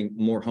about having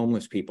more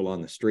homeless people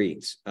on the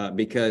streets?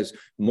 Because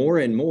more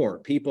and more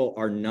people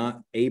are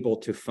not able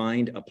to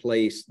find a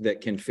place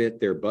that can fit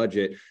their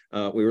budget.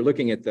 We were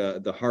looking at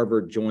the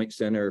Harvard Joint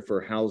Center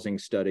for Housing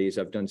Studies.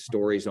 I've done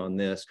stories on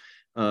this.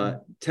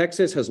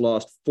 Texas has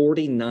lost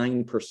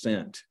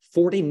 49%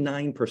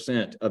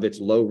 of its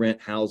low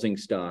rent housing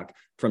stock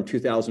from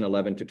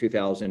 2011 to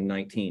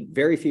 2019.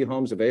 Very few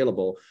homes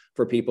available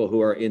for people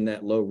who are in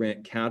that low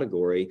rent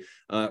category.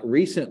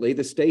 Recently,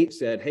 the state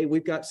said, hey,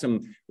 we've got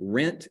some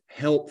rent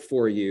help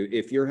for you.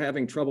 If you're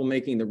having trouble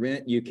making the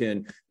rent, you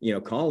can,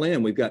 call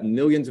in. We've got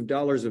millions of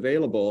dollars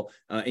available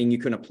and you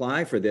can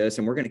apply for this.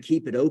 And we're going to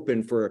keep it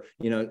open for,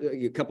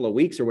 a couple of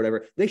weeks or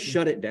whatever. They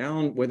shut it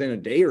down within a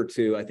day or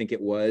two, I think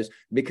it was,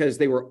 because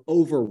they were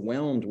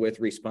overwhelmed with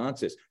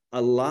responses.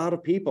 A lot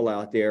of people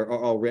out there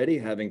are already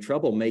having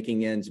trouble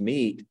making ends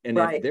meet. And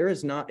if there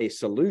is not a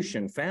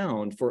solution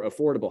found for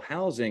affordable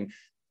housing,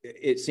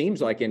 it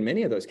seems like in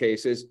many of those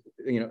cases,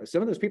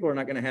 some of those people are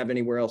not going to have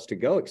anywhere else to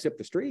go except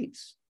the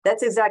streets.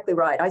 That's exactly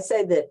right. I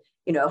say that,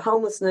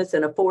 homelessness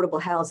and affordable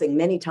housing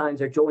many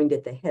times are joined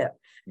at the hip,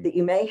 that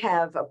you may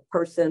have a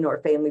person or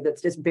a family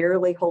that's just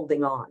barely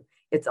holding on.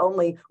 It's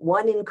only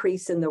one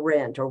increase in the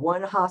rent or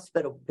one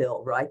hospital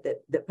bill, right,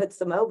 that puts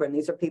them over. And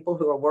these are people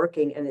who are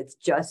working and it's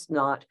just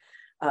not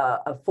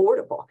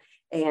affordable.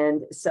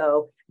 And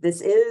so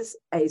this is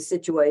a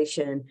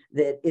situation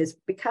that is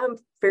become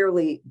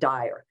fairly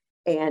dire.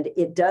 And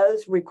it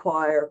does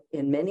require,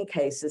 in many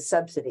cases,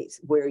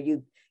 subsidies where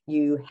you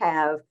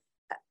have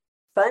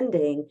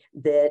funding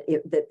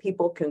that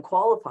people can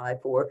qualify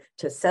for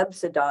to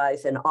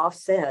subsidize and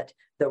offset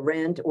the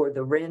rent or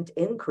the rent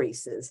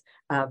increases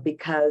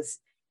because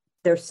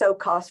they're so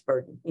cost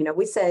burdened.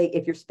 We say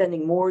if you're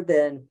spending more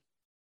than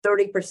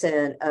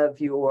 30% of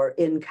your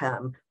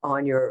income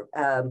on your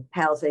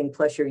housing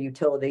plus your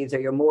utilities or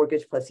your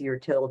mortgage plus your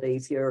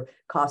utilities, your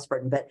cost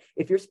burden. But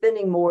if you're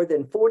spending more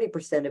than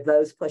 40% of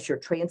those plus your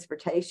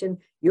transportation,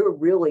 you're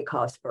really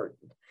cost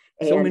burdened.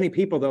 So many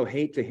people, though,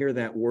 hate to hear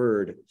that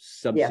word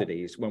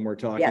subsidies when we're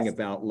talking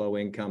about low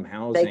income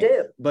housing. They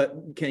do.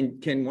 But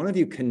can one of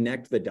you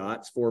connect the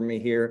dots for me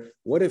here?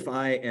 What if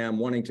I am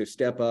wanting to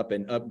step up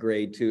and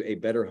upgrade to a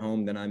better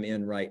home than I'm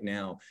in right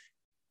now?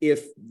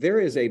 If there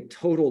is a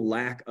total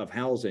lack of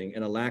housing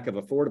and a lack of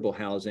affordable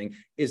housing,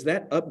 is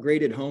that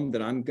upgraded home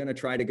that I'm going to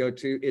try to go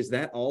to, is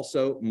that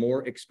also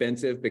more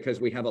expensive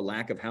because we have a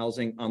lack of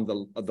housing on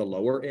the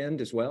lower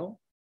end as well?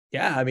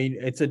 Yeah, I mean,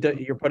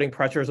 you're putting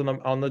pressures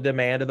on the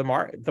demand of the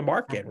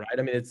market, right?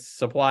 I mean, it's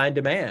supply and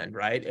demand,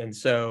 right? And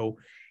so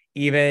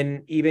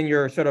even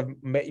your sort of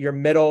your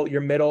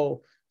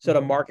middle sort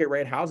of market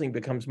rate housing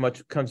becomes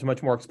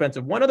much more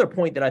expensive. One other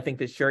point that I think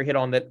that Sherri hit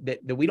on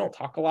that we don't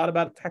talk a lot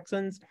about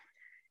Texans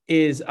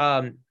is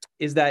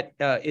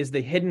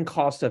the hidden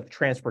cost of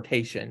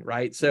transportation,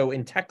 right? So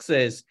in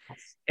Texas,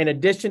 in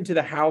addition to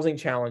the housing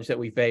challenge that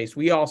we face,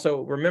 we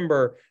also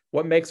remember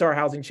what makes our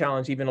housing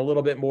challenge even a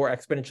little bit more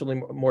exponentially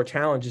more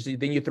challenges.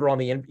 Then you throw on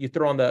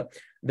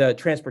the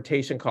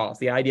transportation costs,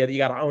 the idea that you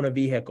got to own a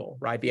vehicle,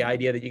 right? The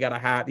idea that you got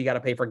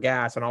to pay for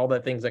gas and all the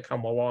things that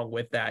come along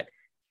with that.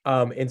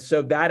 And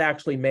so that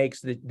actually makes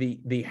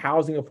the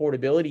housing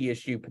affordability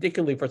issue,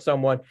 particularly for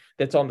someone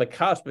that's on the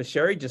cusp, as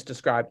Sherri just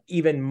described,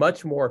 even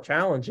much more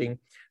challenging.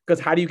 Because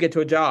how do you get to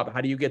a job?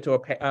 How do you get to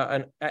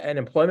an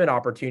employment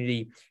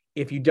opportunity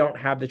if you don't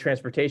have the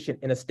transportation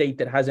in a state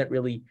that hasn't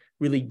really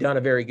done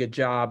a very good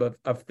job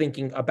of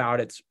thinking about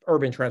its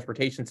urban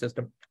transportation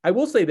system? I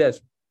will say this.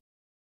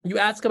 You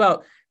ask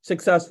about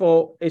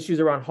successful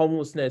issues around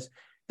homelessness.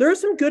 there are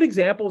some good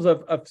examples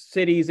of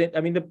cities.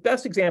 I mean, the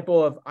best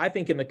example of, I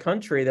think, in the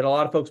country that a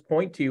lot of folks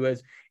point to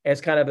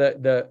as kind of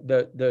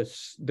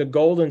the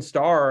golden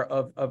star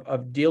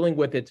of dealing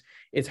with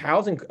its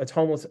housing, its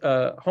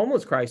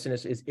homeless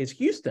crisis is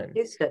Houston.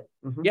 Houston.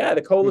 Mm-hmm. Yeah,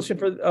 the coalition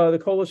for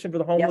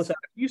the homeless out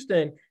of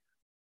Houston.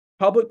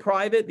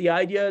 Public-private, the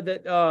idea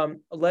that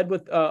led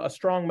with a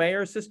strong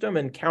mayor system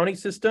and county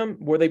system,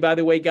 where they, by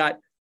the way, got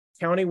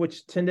county,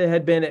 which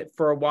had been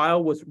for a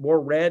while was more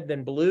red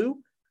than blue,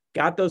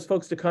 got those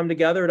folks to come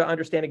together to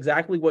understand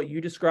exactly what you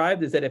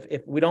described, is that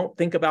if we don't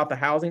think about the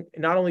housing,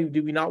 not only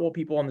do we not want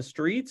people on the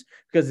streets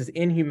because it's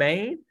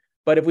inhumane,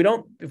 but if we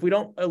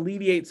don't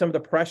alleviate some of the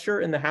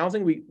pressure in the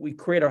housing, we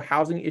create a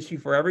housing issue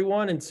for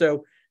everyone. And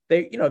so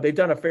they've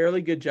done a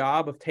fairly good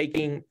job of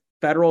taking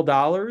federal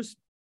dollars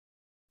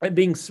and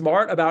being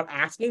smart about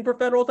asking for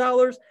federal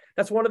dollars.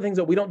 That's one of the things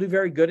that we don't do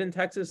very good in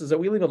Texas, is that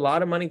we leave a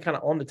lot of money kind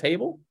of on the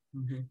table.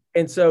 Mm-hmm.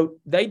 And so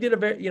they did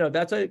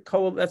that's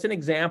an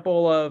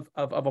example of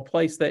a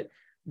place that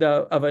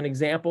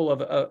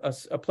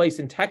a place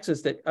in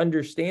Texas that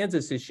understands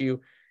this issue.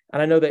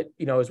 And I know that,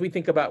 as we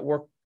think about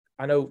work,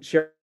 I know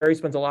Sherri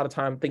spends a lot of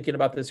time thinking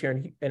about this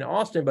here in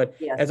Austin, but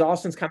yes, as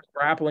Austin's kind of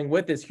grappling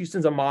with this,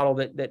 Houston's a model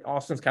that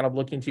Austin's kind of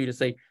looking to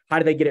say, how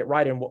do they get it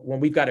right? And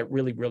when we've got it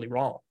really, really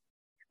wrong.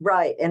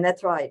 Right. And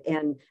that's right.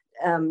 And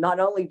not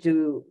only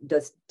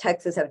does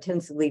Texas have a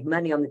tendency to leave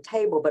money on the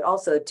table, but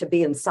also to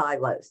be in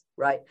silos,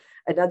 right?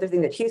 Another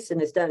thing that Houston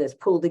has done is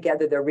pull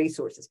together their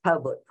resources,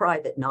 public,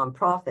 private,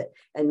 nonprofit,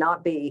 and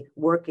not be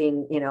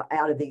working,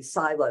 out of these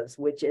silos,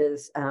 which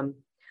is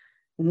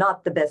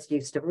not the best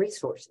use of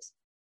resources.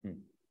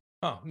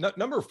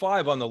 Number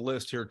 5 on the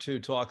list here too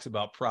talks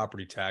about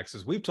property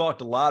taxes. We've talked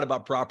a lot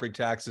about property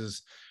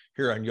taxes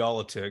here on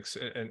Politics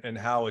and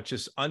how it's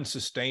just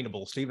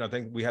unsustainable. Steven, I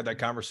think we had that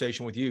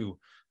conversation with you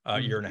a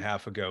year and a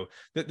half ago.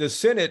 The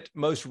Senate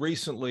most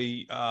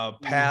recently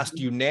passed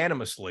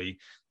unanimously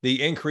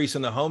the increase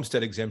in the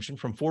homestead exemption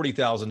from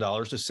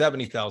 $40,000 to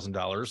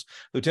 $70,000.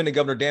 Lieutenant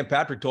Governor Dan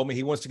Patrick told me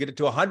he wants to get it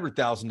to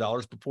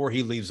 $100,000 before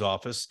he leaves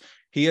office.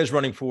 He is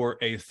running for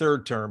a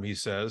third term, he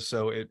says,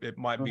 so it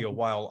might be a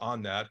while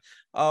on that.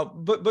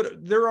 But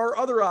there are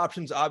other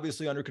options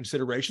obviously under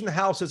consideration. The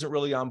House isn't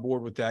really on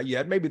board with that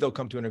yet. Maybe they'll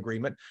come to an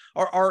agreement.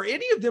 Are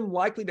any of them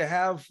likely to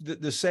have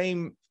the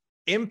same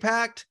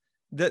impact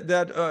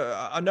that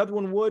another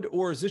one would,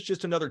 or is this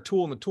just another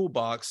tool in the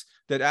toolbox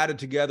that added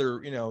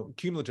together,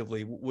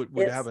 cumulatively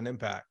would have an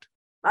impact?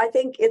 I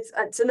think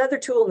it's another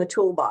tool in the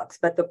toolbox,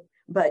 but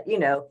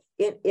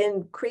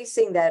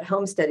increasing that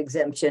homestead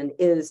exemption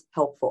is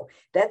helpful.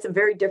 That's a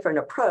very different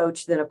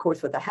approach than, of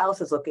course, what the House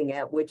is looking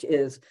at, which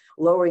is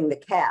lowering the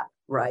cap,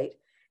 right?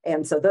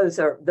 And so those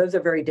are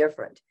very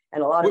different.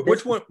 And a lot of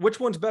which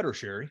one's better,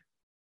 Sherri?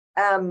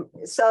 I'm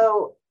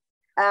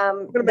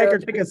going to make her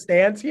take a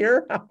stance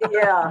here.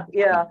 Yeah.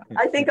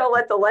 I think I'll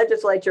let the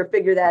legislature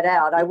figure that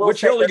out.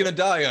 Which hill are you going to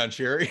die on,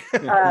 Sherri?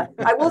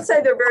 I will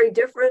say they're very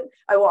different.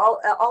 I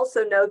will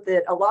also note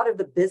that a lot of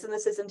the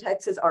businesses in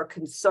Texas are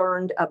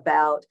concerned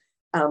about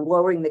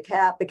lowering the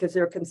cap because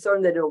they're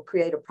concerned that it'll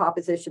create a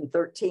Proposition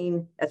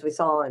 13, as we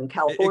saw in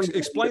California.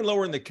 Explain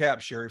lowering the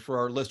cap, Sherri, for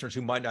our listeners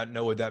who might not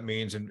know what that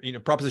means. And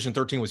Proposition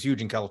 13 was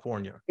huge in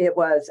California. It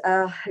was.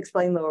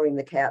 Explain lowering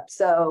the cap.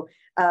 So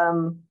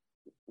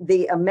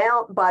the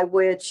amount by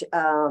which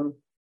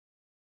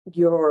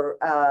your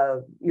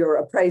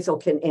appraisal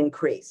can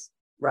increase,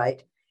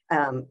 right?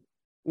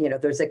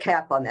 There's a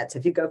cap on that. So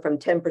if you go from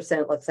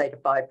 10%, let's say, to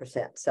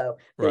 5%, so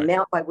the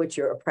amount by which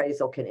your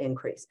appraisal can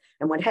increase.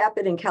 And what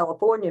happened in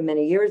California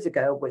many years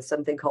ago was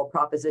something called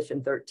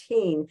Proposition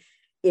 13,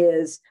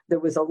 is there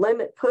was a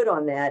limit put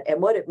on that.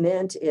 And what it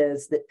meant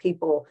is that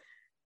people,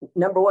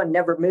 number one,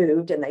 never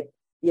moved, and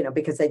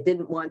because they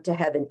didn't want to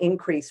have an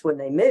increase when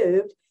they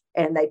moved.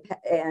 And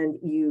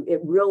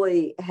it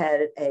really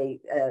had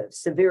a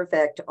severe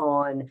effect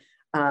on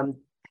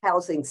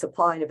housing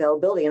supply and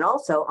availability, and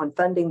also on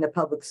funding the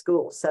public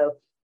schools. So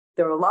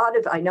there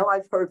are I know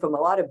I've heard from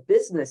a lot of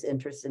business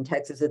interests in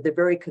Texas that they're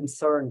very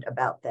concerned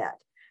about that.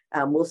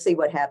 We'll see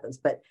what happens,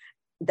 but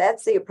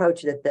that's the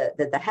approach that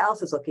the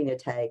House is looking to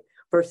take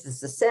versus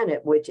the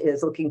Senate, which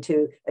is looking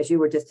to, as you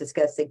were just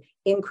discussing,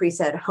 increase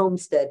that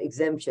homestead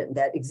exemption.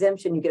 That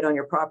exemption you get on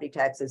your property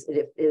taxes,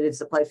 it is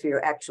the place where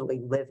you're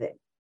actually living.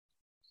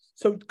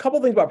 So a couple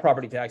of things about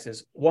property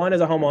taxes. One,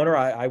 as a homeowner,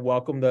 I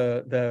welcome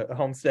the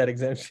homestead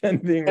exemption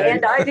being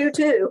raised. And I do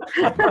too.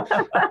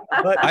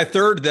 But I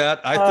third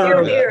that.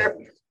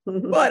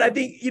 But I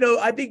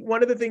think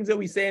one of the things that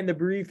we say in the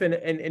brief,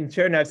 and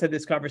Sherri and I have said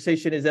this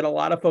conversation, is that a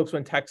lot of folks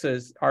when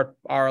Texas,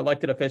 our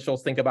elected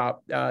officials think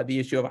about the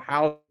issue of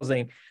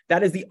housing,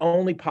 that is the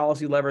only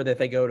policy lever that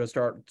they go to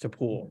start to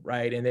pull,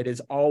 right? And it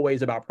is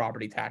always about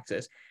property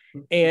taxes.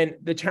 And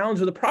the challenge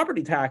with the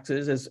property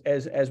taxes,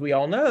 as we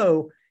all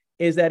know,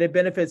 is that it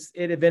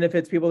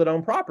benefits people that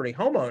own property,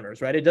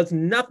 homeowners, right? It does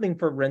nothing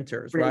for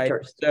renters. Right?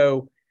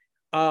 So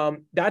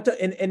that's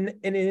and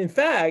in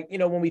fact,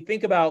 when we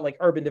think about like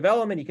urban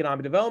development,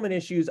 economic development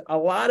issues, a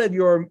lot of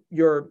your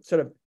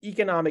sort of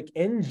economic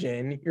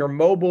engine, your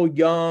mobile,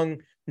 young,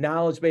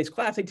 knowledge-based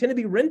class, they tend to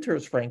be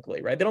renters,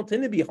 frankly, right? They don't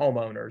tend to be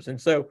homeowners. And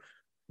so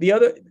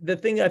the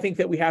thing I think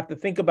that we have to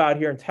think about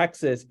here in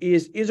Texas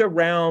is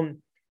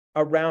around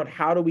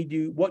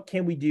what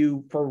can we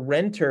do for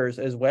renters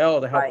as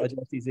well to help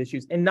address these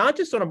issues, and not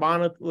just sort of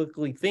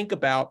monolithically think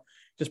about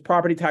just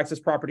property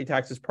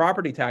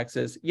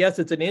taxes. Yes,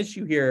 it's an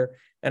issue here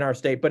in our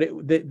state, but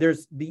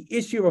there's the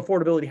issue of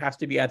affordability has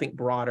to be, I think,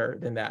 broader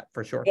than that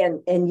for sure.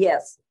 And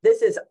yes,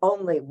 this is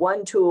only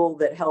one tool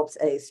that helps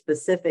a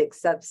specific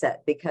subset,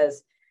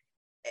 because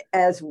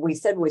as we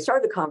said when we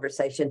started the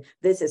conversation,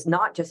 this is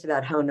not just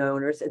about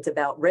homeowners, it's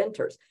about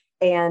renters.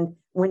 And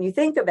when you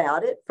think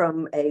about it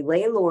from a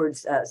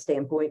landlord's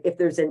standpoint, if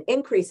there's an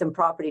increase in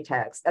property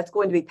tax, that's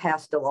going to be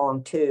passed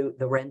along to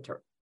the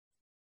renter.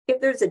 If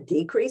there's a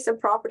decrease in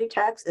property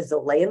tax, is the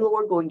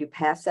landlord going to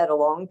pass that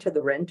along to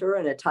the renter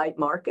in a tight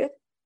market?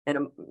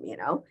 And,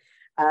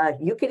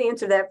 you can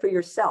answer that for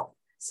yourself.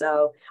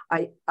 So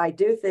I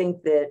do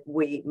think that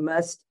we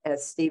must,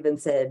 as Steven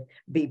said,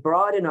 be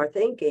broad in our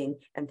thinking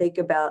and think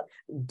about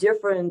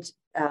different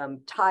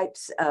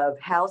types of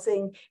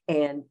housing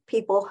and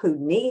people who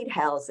need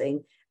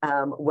housing,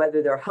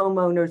 whether they're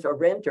homeowners or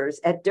renters,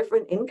 at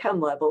different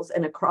income levels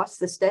and across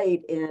the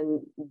state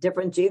in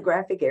different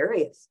geographic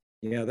areas.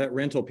 Yeah, that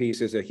rental piece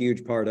is a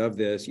huge part of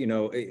this,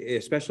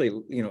 especially,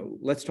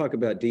 let's talk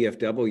about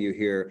DFW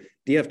here.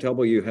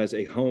 DFW has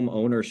a home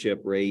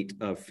ownership rate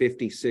of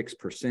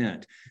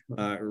 56%.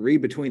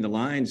 Read between the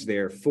lines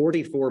there,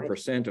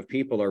 44% of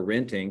people are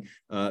renting.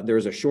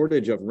 There's a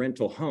shortage of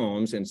rental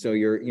homes. And so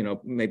you're,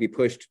 maybe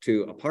pushed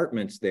to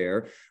apartments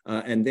there.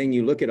 And then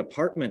you look at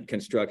apartment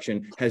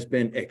construction has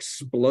been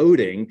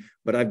exploding.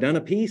 But I've done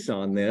a piece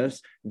on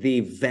this. The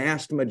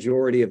vast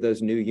majority of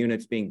those new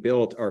units being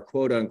built are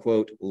quote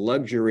unquote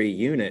luxury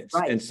units.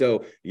 Right. And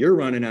so you're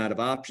running out of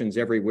options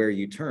everywhere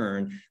you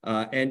turn.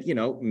 And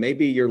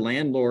maybe your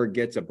landlord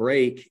gets a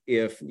break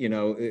if,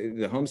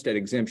 the homestead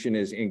exemption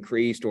is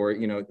increased, or,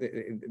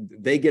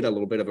 they get a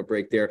little bit of a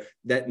break there.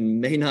 That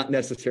may not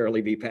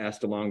necessarily be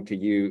passed along to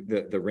you,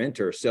 the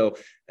renter. So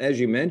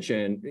as you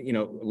mentioned,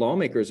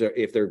 lawmakers are,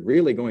 if they're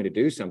really going to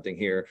do something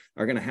here,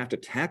 are going to have to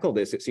tackle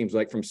this, it seems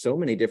like, from so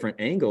many different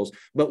angles.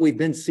 But we've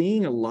been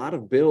seeing a lot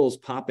of bills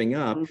popping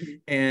up. Mm-hmm.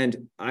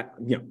 And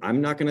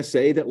I'm not going to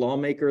say that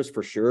lawmakers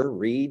for sure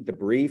read the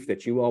brief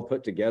that you all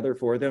put together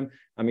for them.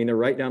 I mean, they're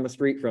right down the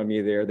street from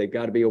you there. They've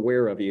got to be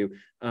aware of you.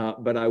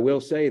 But I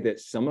will say that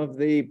some of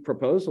the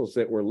proposals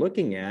that we're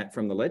looking at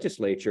from the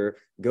legislature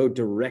go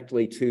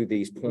directly to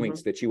these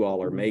points that you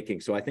all are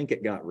making. So I think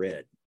it got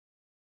read.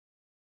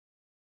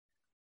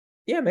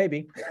 Yeah,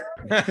 maybe.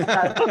 Have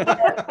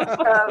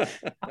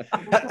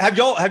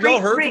y'all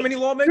heard from any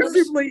lawmakers?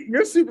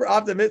 You're super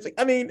optimistic.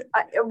 I mean,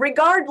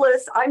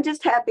 regardless, I'm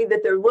just happy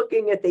that they're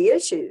looking at the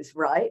issues,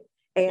 right?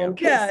 And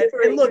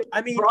considering look,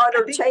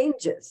 broader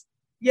changes.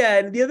 Yeah,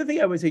 and the other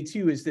thing I would say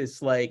too is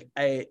this: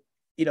 I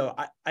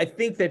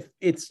think that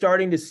it's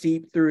starting to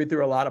seep through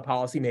a lot of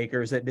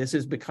policymakers that this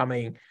is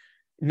becoming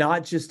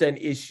not just an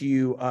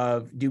issue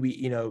of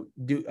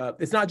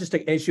it's not just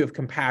an issue of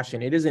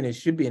compassion. It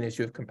should be an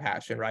issue of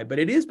compassion, right? But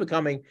it's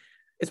becoming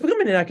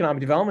an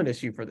economic development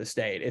issue for the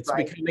state. It's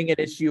becoming an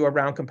issue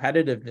around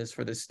competitiveness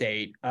for the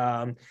state.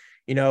 And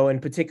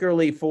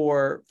particularly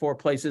for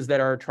places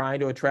that are trying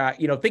to attract,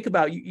 think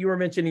about, you were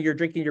mentioning you're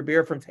drinking your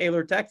beer from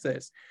Taylor,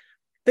 Texas.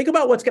 Think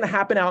about what's going to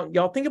happen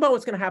think about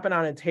what's going to happen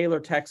out in Taylor,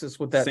 Texas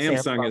with that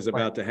Samsung is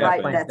about to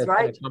happen. Right,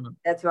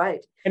 that's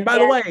right. And by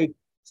the way,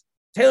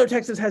 Taylor,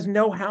 Texas has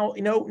no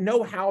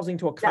housing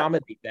to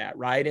accommodate that,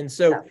 right? And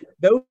so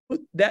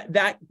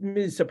that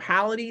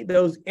municipality,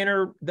 those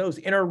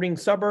outer ring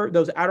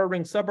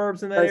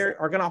suburbs in that area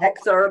are going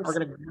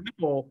to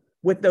grapple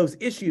with those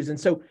issues. And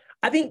so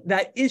I think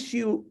that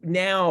issue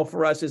now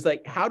for us is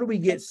how do we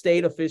get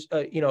state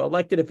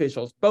elected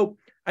officials? Both,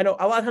 I know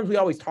a lot of times we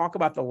always talk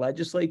about the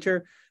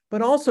legislature,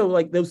 but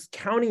also those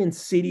county and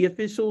city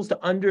officials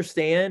to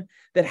understand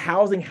that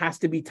housing has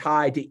to be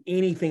tied to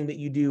anything that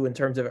you do in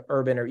terms of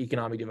urban or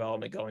economic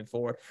development going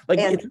forward.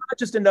 It's not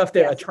just enough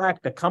to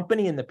attract the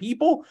company and the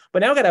people, but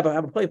now we got to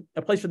have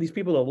a place for these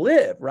people to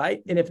live,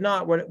 right? And if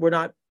not, we're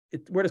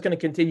just going to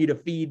continue to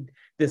feed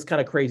this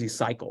kind of crazy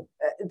cycle.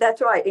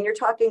 That's right. And you're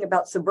talking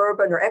about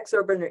suburban or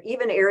exurban or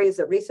even areas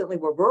that recently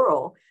were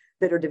rural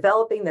that are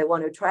developing. They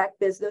want to attract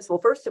business.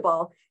 Well, first of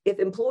all, if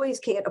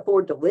employees can't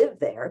afford to live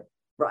there,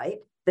 right,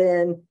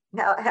 then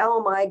how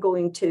am I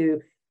going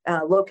to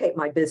locate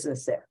my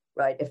business there,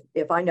 right?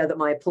 If I know that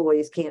my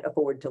employees can't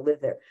afford to live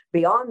there.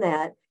 Beyond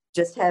that,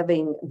 just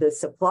having the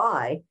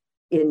supply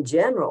in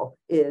general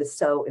is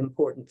so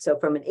important. So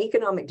from an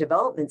economic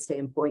development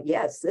standpoint,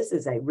 yes, this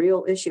is a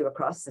real issue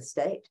across the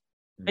state.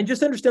 And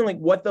just understand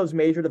what those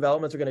major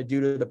developments are going to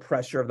do to the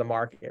pressure of the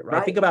market,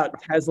 right? Think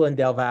about Tesla in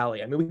Del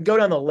Valle. I mean, we can go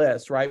down the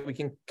list, right? We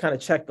can kind of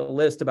check the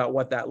list about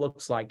what that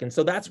looks like. And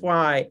so that's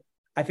why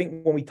I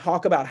think when we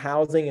talk about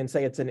housing and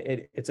say it's a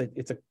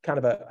kind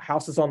of a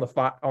house is on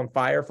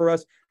fire for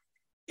us,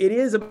 it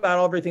is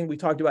about everything we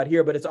talked about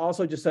here, but it's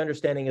also just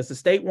understanding as the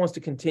state wants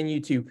to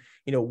continue to,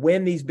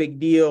 win these big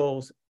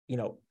deals,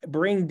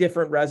 bring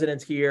different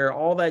residents here,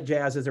 all that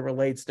jazz as it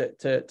relates to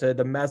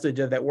the message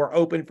of that we're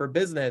open for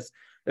business.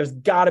 There's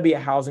got to be a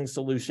housing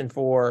solution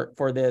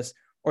for this,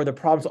 or the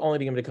problem's only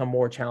going to become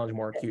more challenging,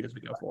 more acute as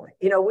we go forward.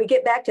 We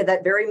get back to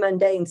that very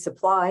mundane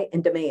supply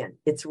and demand.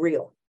 It's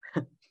real.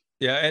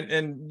 Yeah,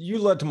 and you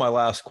led to my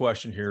last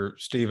question here,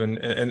 Steven,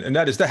 and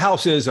that is the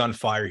house is on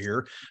fire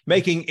here.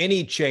 Making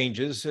any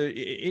changes,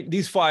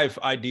 these 5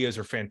 ideas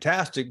are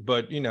fantastic,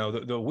 but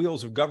the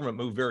wheels of government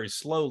move very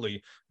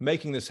slowly.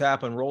 Making this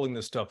happen, rolling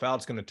this stuff out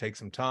is going to take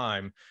some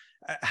time.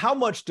 How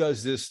much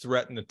does this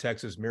threaten the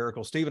Texas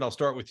miracle? Steven, I'll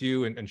start with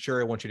you, and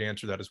Sherri, I want you to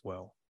answer that as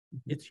well.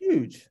 It's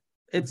huge.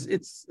 The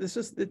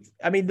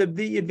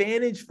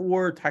advantage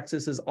for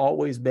Texas has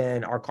always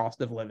been our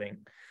cost of living.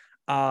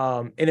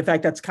 And in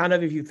fact, that's kind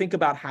of, if you think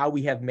about how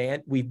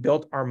we've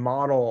built our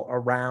model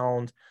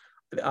around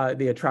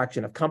the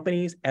attraction of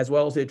companies as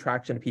well as the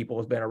attraction of people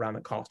has been around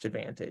the cost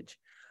advantage.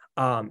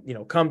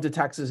 Come to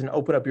Texas and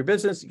open up your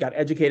business. You got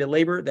educated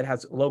labor that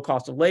has low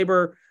cost of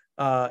labor.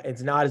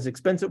 It's not as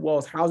expensive. Well,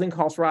 as housing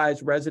costs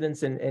rise,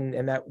 residents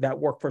and that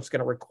workforce is going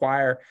to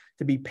require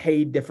to be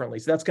paid differently.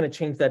 So that's going to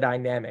change the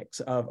dynamics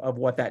of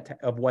what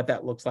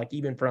that looks like,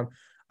 even from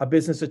a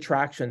business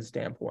attraction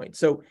standpoint.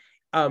 So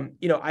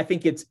I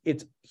think it's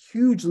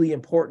hugely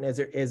important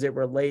as it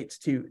relates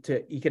to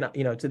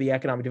the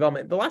economic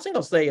development. The last thing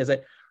I'll say is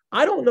that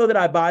I don't know that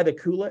I buy the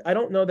Kool-Aid. I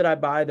don't know that I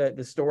buy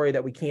the story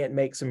that we can't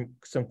make some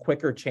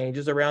quicker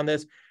changes around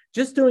this.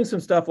 Just doing some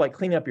stuff like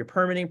cleaning up your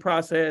permitting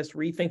process,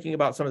 rethinking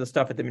about some of the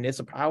stuff at the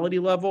municipality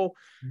level.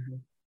 Mm-hmm.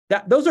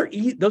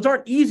 Those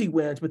aren't easy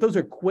wins, but those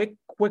are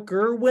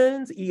quicker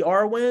wins,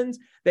 ER wins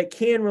that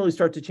can really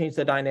start to change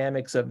the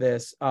dynamics of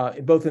this,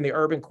 both in the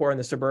urban core and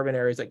the suburban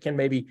areas that can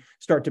maybe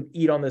start to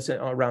eat on this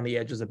around the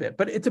edges a bit.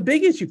 But it's a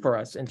big issue for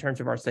us in terms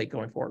of our state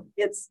going forward.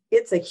 It's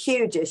a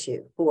huge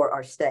issue for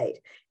our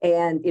state.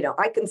 And,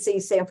 I can see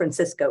San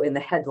Francisco in the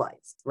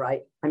headlights,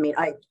 right?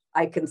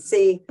 I can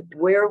see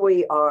where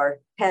we are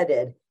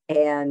headed,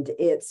 and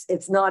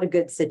it's not a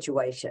good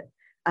situation.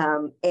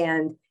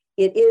 And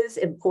it is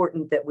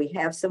important that we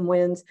have some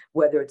wins,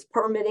 whether it's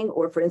permitting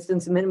or, for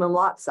instance, minimum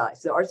lot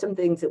size. There are some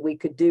things that we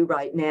could do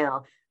right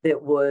now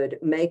that would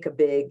make a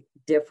big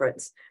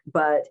difference.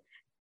 But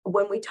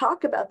when we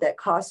talk about that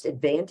cost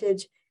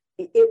advantage,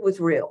 it was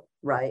real,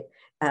 right,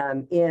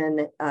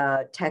 in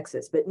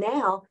Texas. But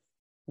now,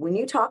 when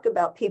you talk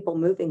about people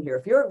moving here,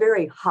 if you're a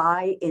very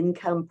high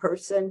income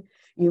person,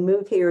 you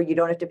move here, you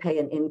don't have to pay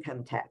an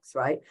income tax,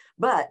 right?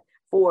 But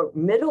for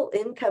middle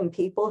income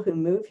people who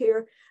move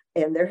here,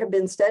 and there have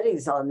been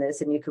studies on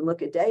this, and you can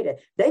look at data,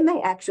 they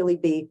may actually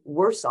be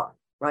worse off,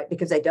 right?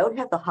 Because they don't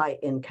have the high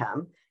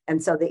income.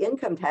 And so the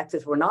income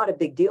taxes were not a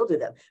big deal to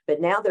them.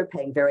 But now they're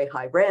paying very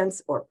high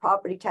rents or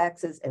property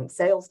taxes and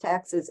sales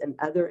taxes and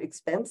other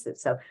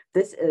expenses. So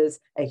this is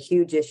a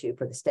huge issue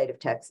for the state of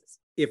Texas.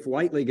 If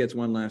Whiteley gets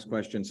one last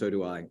question, so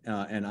do I.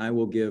 And I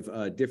will give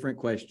different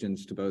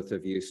questions to both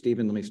of you.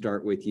 Steven, let me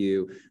start with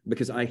you,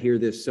 because I hear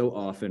this so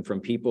often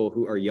from people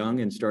who are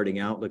young and starting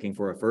out looking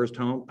for a first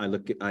home.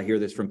 I hear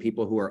this from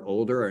people who are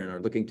older and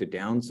are looking to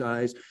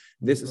downsize.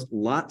 This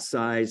lot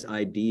size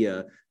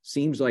idea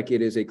seems like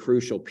it is a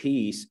crucial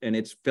piece, and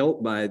it's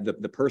felt by the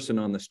person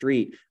on the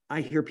street. I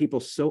hear people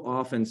so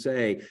often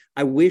say,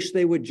 I wish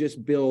they would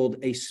just build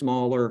a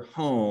smaller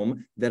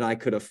home that I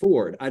could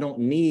afford. I don't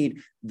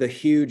need the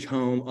huge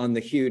home on the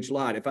huge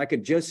lot. If I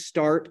could just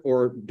start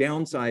or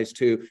downsize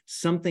to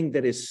something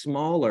that is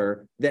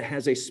smaller, that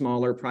has a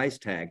smaller price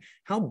tag.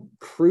 How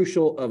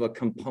crucial of a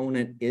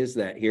component is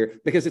that here?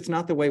 Because it's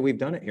not the way we've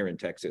done it here in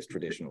Texas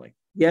traditionally.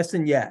 Yes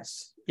and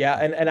yes. Yeah,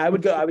 and I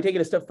would take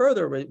it a step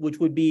further, which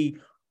would be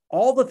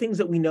all the things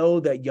that we know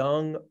that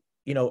young,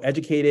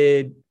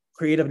 educated,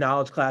 creative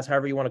knowledge class,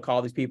 however you want to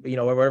call these people,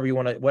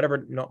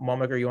 whatever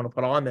moniker you want to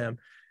put on them,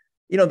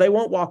 they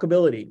want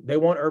walkability, they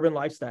want urban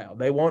lifestyle,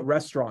 they want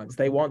restaurants,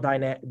 they want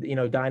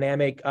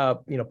dynamic,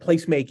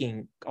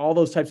 placemaking, all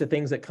those types of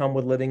things that come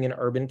with living in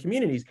urban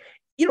communities.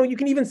 You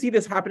can even see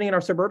this happening in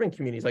our suburban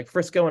communities, like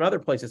Frisco and other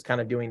places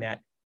kind of doing that.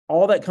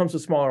 All that comes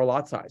with smaller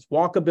lot size,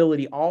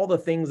 walkability, all the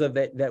things of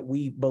that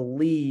we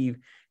believe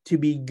to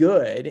be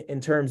good in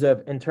terms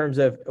of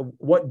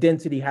what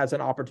density has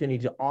an opportunity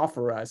to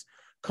offer us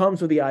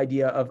comes with the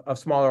idea of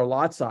smaller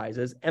lot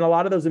sizes. And a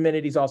lot of those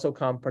amenities also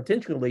come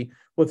potentially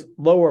with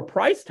lower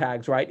price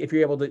tags, right? If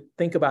you're able to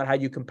think about how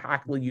you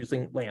compactly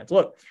using lands.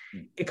 Look,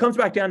 it comes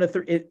back down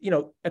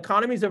to,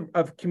 economies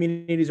of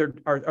communities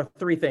are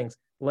three things: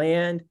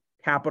 land,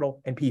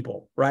 capital, and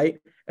people, right?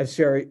 As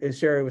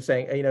Sherri was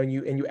saying, and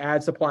you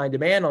add supply and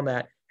demand on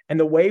that. And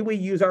the way we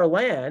use our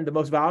land, the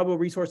most valuable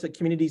resource that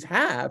communities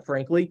have,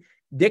 frankly,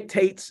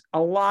 dictates a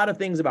lot of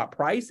things about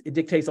price. It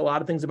dictates a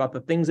lot of things about the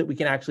things that we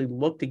can actually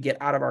look to get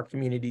out of our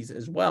communities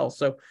as well.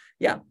 So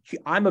yeah,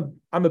 I'm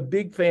a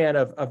big fan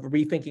of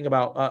rethinking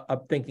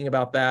about thinking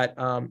about that.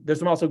 There's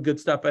some also good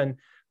stuff in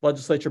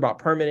legislature about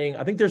permitting.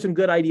 I think there's some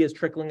good ideas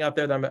trickling out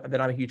there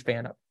that I'm a huge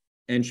fan of.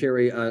 And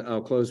Sherri,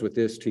 I'll close with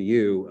this to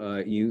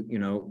you.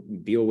 You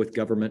deal with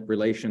government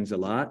relations a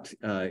lot.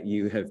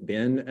 You have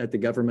been at the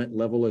government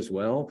level as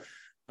well.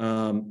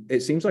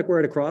 It seems like we're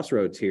at a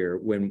crossroads here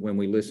when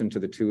we listen to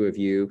the two of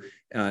you.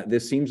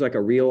 This seems like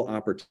a real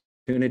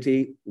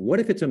opportunity. What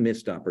if it's a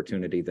missed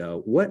opportunity,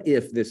 though? What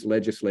if this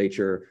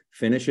legislature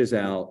finishes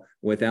out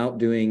without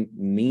doing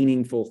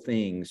meaningful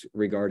things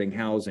regarding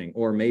housing,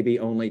 or maybe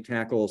only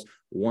tackles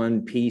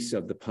one piece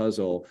of the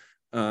puzzle?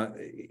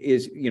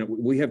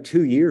 We have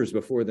 2 years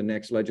before the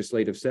next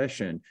legislative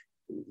session.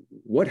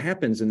 What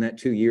happens in that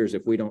 2 years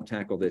if we don't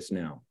tackle this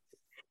now?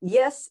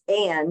 Yes,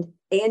 and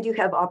you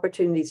have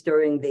opportunities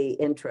during the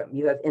interim.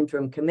 You have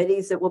interim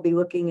committees that will be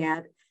looking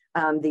at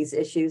these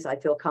issues. I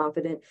feel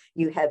confident.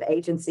 You have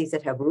agencies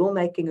that have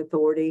rulemaking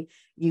authority.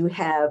 You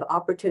have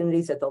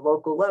opportunities at the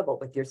local level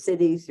with your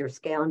cities, your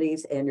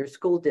counties, and your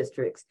school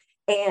districts.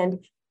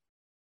 And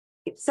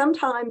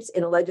sometimes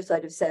in a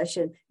legislative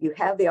session, you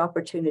have the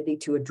opportunity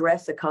to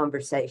address a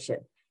conversation.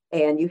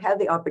 And you have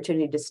the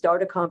opportunity to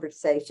start a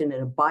conversation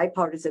in a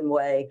bipartisan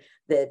way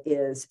that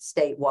is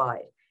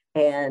statewide.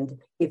 And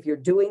if you're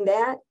doing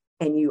that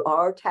and you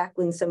are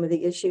tackling some of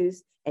the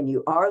issues and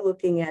you are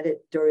looking at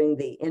it during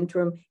the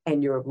interim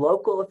and your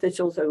local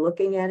officials are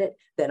looking at it,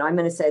 then I'm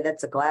going to say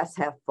that's a glass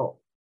half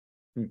full.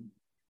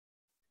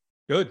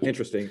 Good.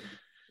 Interesting.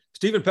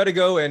 Steven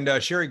Pedigo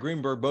and Sherri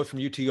Greenberg, both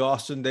from UT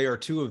Austin. They are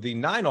two of the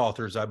 9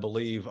 authors, I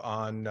believe,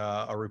 on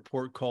a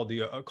report called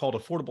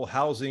Affordable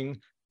Housing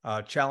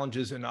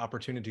Challenges and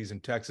Opportunities in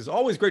Texas.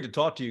 Always great to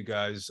talk to you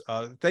guys.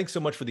 Thanks so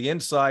much for the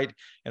insight.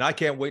 And I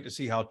can't wait to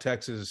see how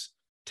Texas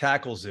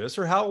tackles this,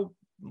 or how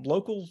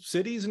local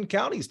cities and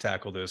counties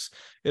tackle this.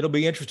 It'll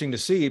be interesting to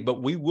see,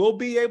 but we will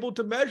be able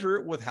to measure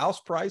it with house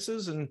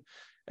prices and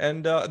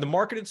the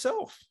market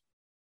itself.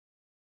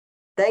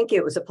 Thank you.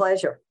 It was a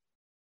pleasure.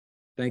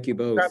 Thank you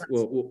both.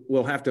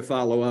 We'll have to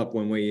follow up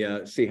when we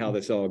see how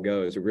this all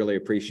goes. I really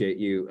appreciate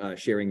you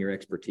sharing your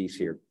expertise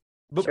here.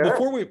 But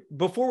sure.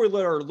 before we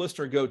let our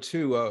listener go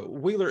too,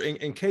 Wheeler,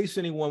 in case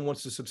anyone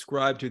wants to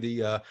subscribe to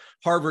the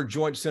Harvard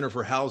Joint Center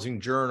for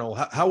Housing Journal,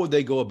 how would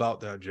they go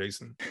about that,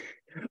 Jason?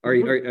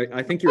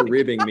 I think you're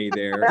ribbing me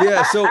there.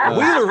 Yeah. So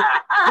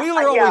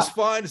Wheeler always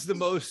finds the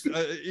most,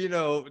 it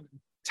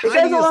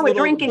goes along with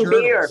drinking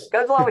beer.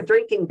 Goes along with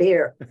drinking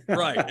beer.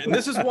 Right. And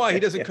this is why he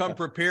doesn't come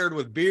prepared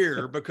with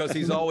beer, because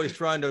he's always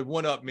trying to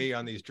one-up me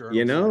on these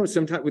journals.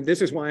 Sometimes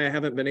this is why I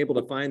haven't been able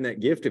to find that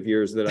gift of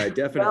yours that I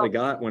definitely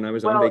got when I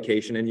was on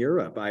vacation in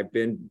Europe. I've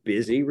been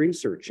busy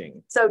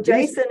researching. So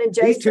Jason,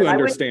 these two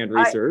understand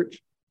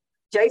research.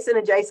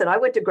 Jason, I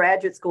went to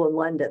graduate school in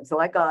London. So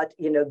I got,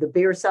 the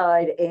beer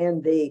side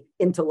and the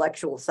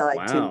intellectual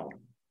side too.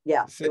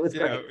 Yeah, it was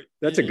great.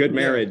 That's a good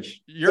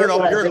marriage. You're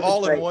an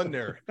all-in-one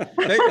there.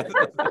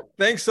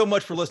 Thanks so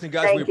much for listening,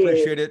 guys. We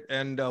appreciate it,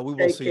 and we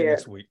will see you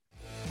next week.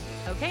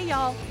 Okay,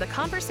 y'all, the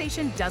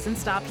conversation doesn't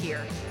stop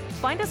here.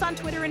 Find us on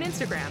Twitter and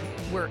Instagram.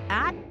 We're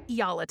at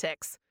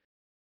Y'all-itics.